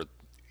are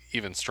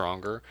even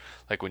stronger.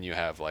 Like when you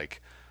have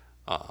like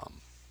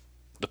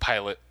the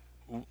pilot.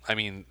 I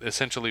mean,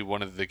 essentially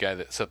one of the guy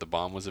that set the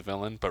bomb was a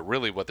villain, but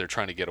really what they're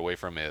trying to get away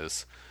from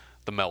is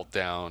the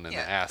meltdown and the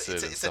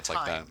acid and stuff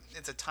like that.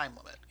 It's a time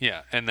limit.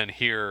 Yeah, and then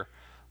here,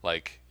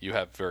 like, you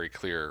have very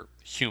clear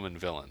human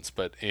villains,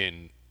 but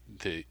in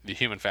the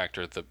human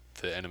factor, the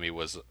enemy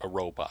was a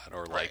robot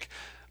or like...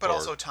 But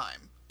also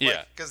time.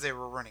 Yeah. Because they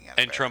were running out of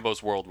air. And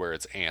Trumbo's world where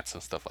it's ants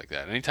and stuff like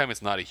that. Anytime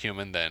it's not a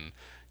human, then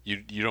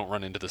you don't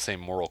run into the same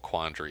moral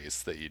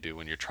quandaries that you do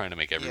when you're trying to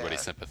make everybody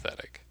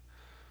sympathetic.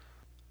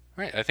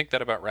 Right, I think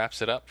that about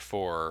wraps it up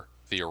for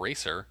The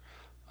Eraser.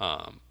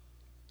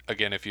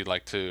 Again, if you'd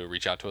like to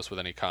reach out to us with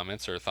any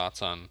comments or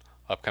thoughts on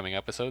upcoming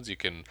episodes, you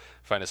can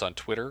find us on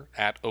Twitter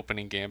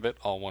 @OpeningGambit,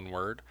 all one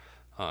word.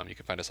 You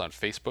can find us on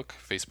Facebook,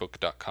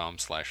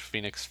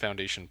 facebook.com/Phoenix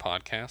Foundation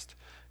Podcast.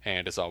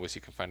 And as always,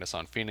 you can find us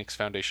on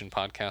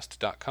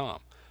phoenixfoundationpodcast.com.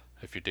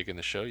 If you're digging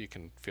the show, you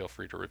can feel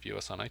free to review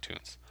us on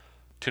iTunes.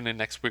 Tune in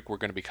next week. We're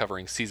going to be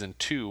covering Season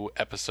 2,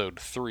 Episode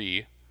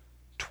 3,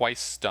 Twice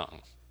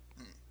Stung,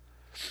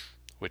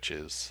 which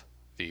is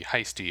the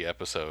heisty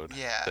episode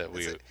that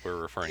we were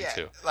referring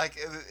to. Like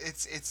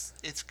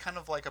it's kind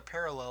of like a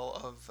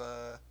parallel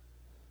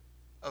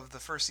of the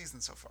first season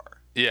so far.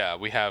 Yeah,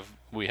 we have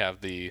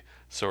the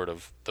sort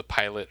of the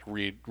pilot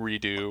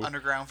redo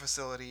underground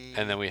facility,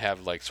 and then we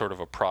have like sort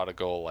of a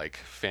prodigal like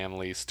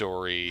family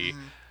story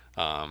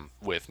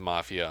with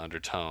mafia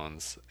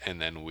undertones, and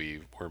then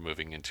we're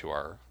moving into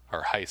our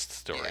heist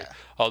story. Yeah.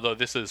 Although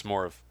this is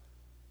more of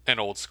an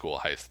old school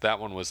heist. That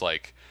one was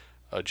like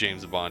a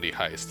James Bondy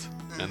heist,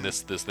 and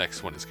this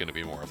next one is going to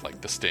be more of like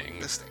The Sting.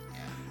 The Sting,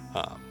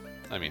 yeah.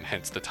 I mean,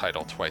 hence the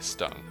title Twice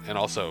Stung, and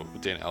also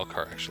Dana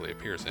Elcar actually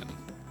appears in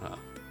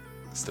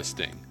The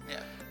Sting.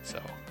 Yeah.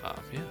 So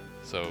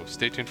so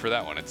stay tuned for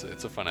that one. It's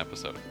a fun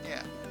episode.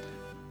 Yeah.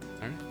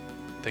 All right.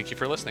 thank you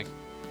for listening.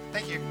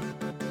 Thank you.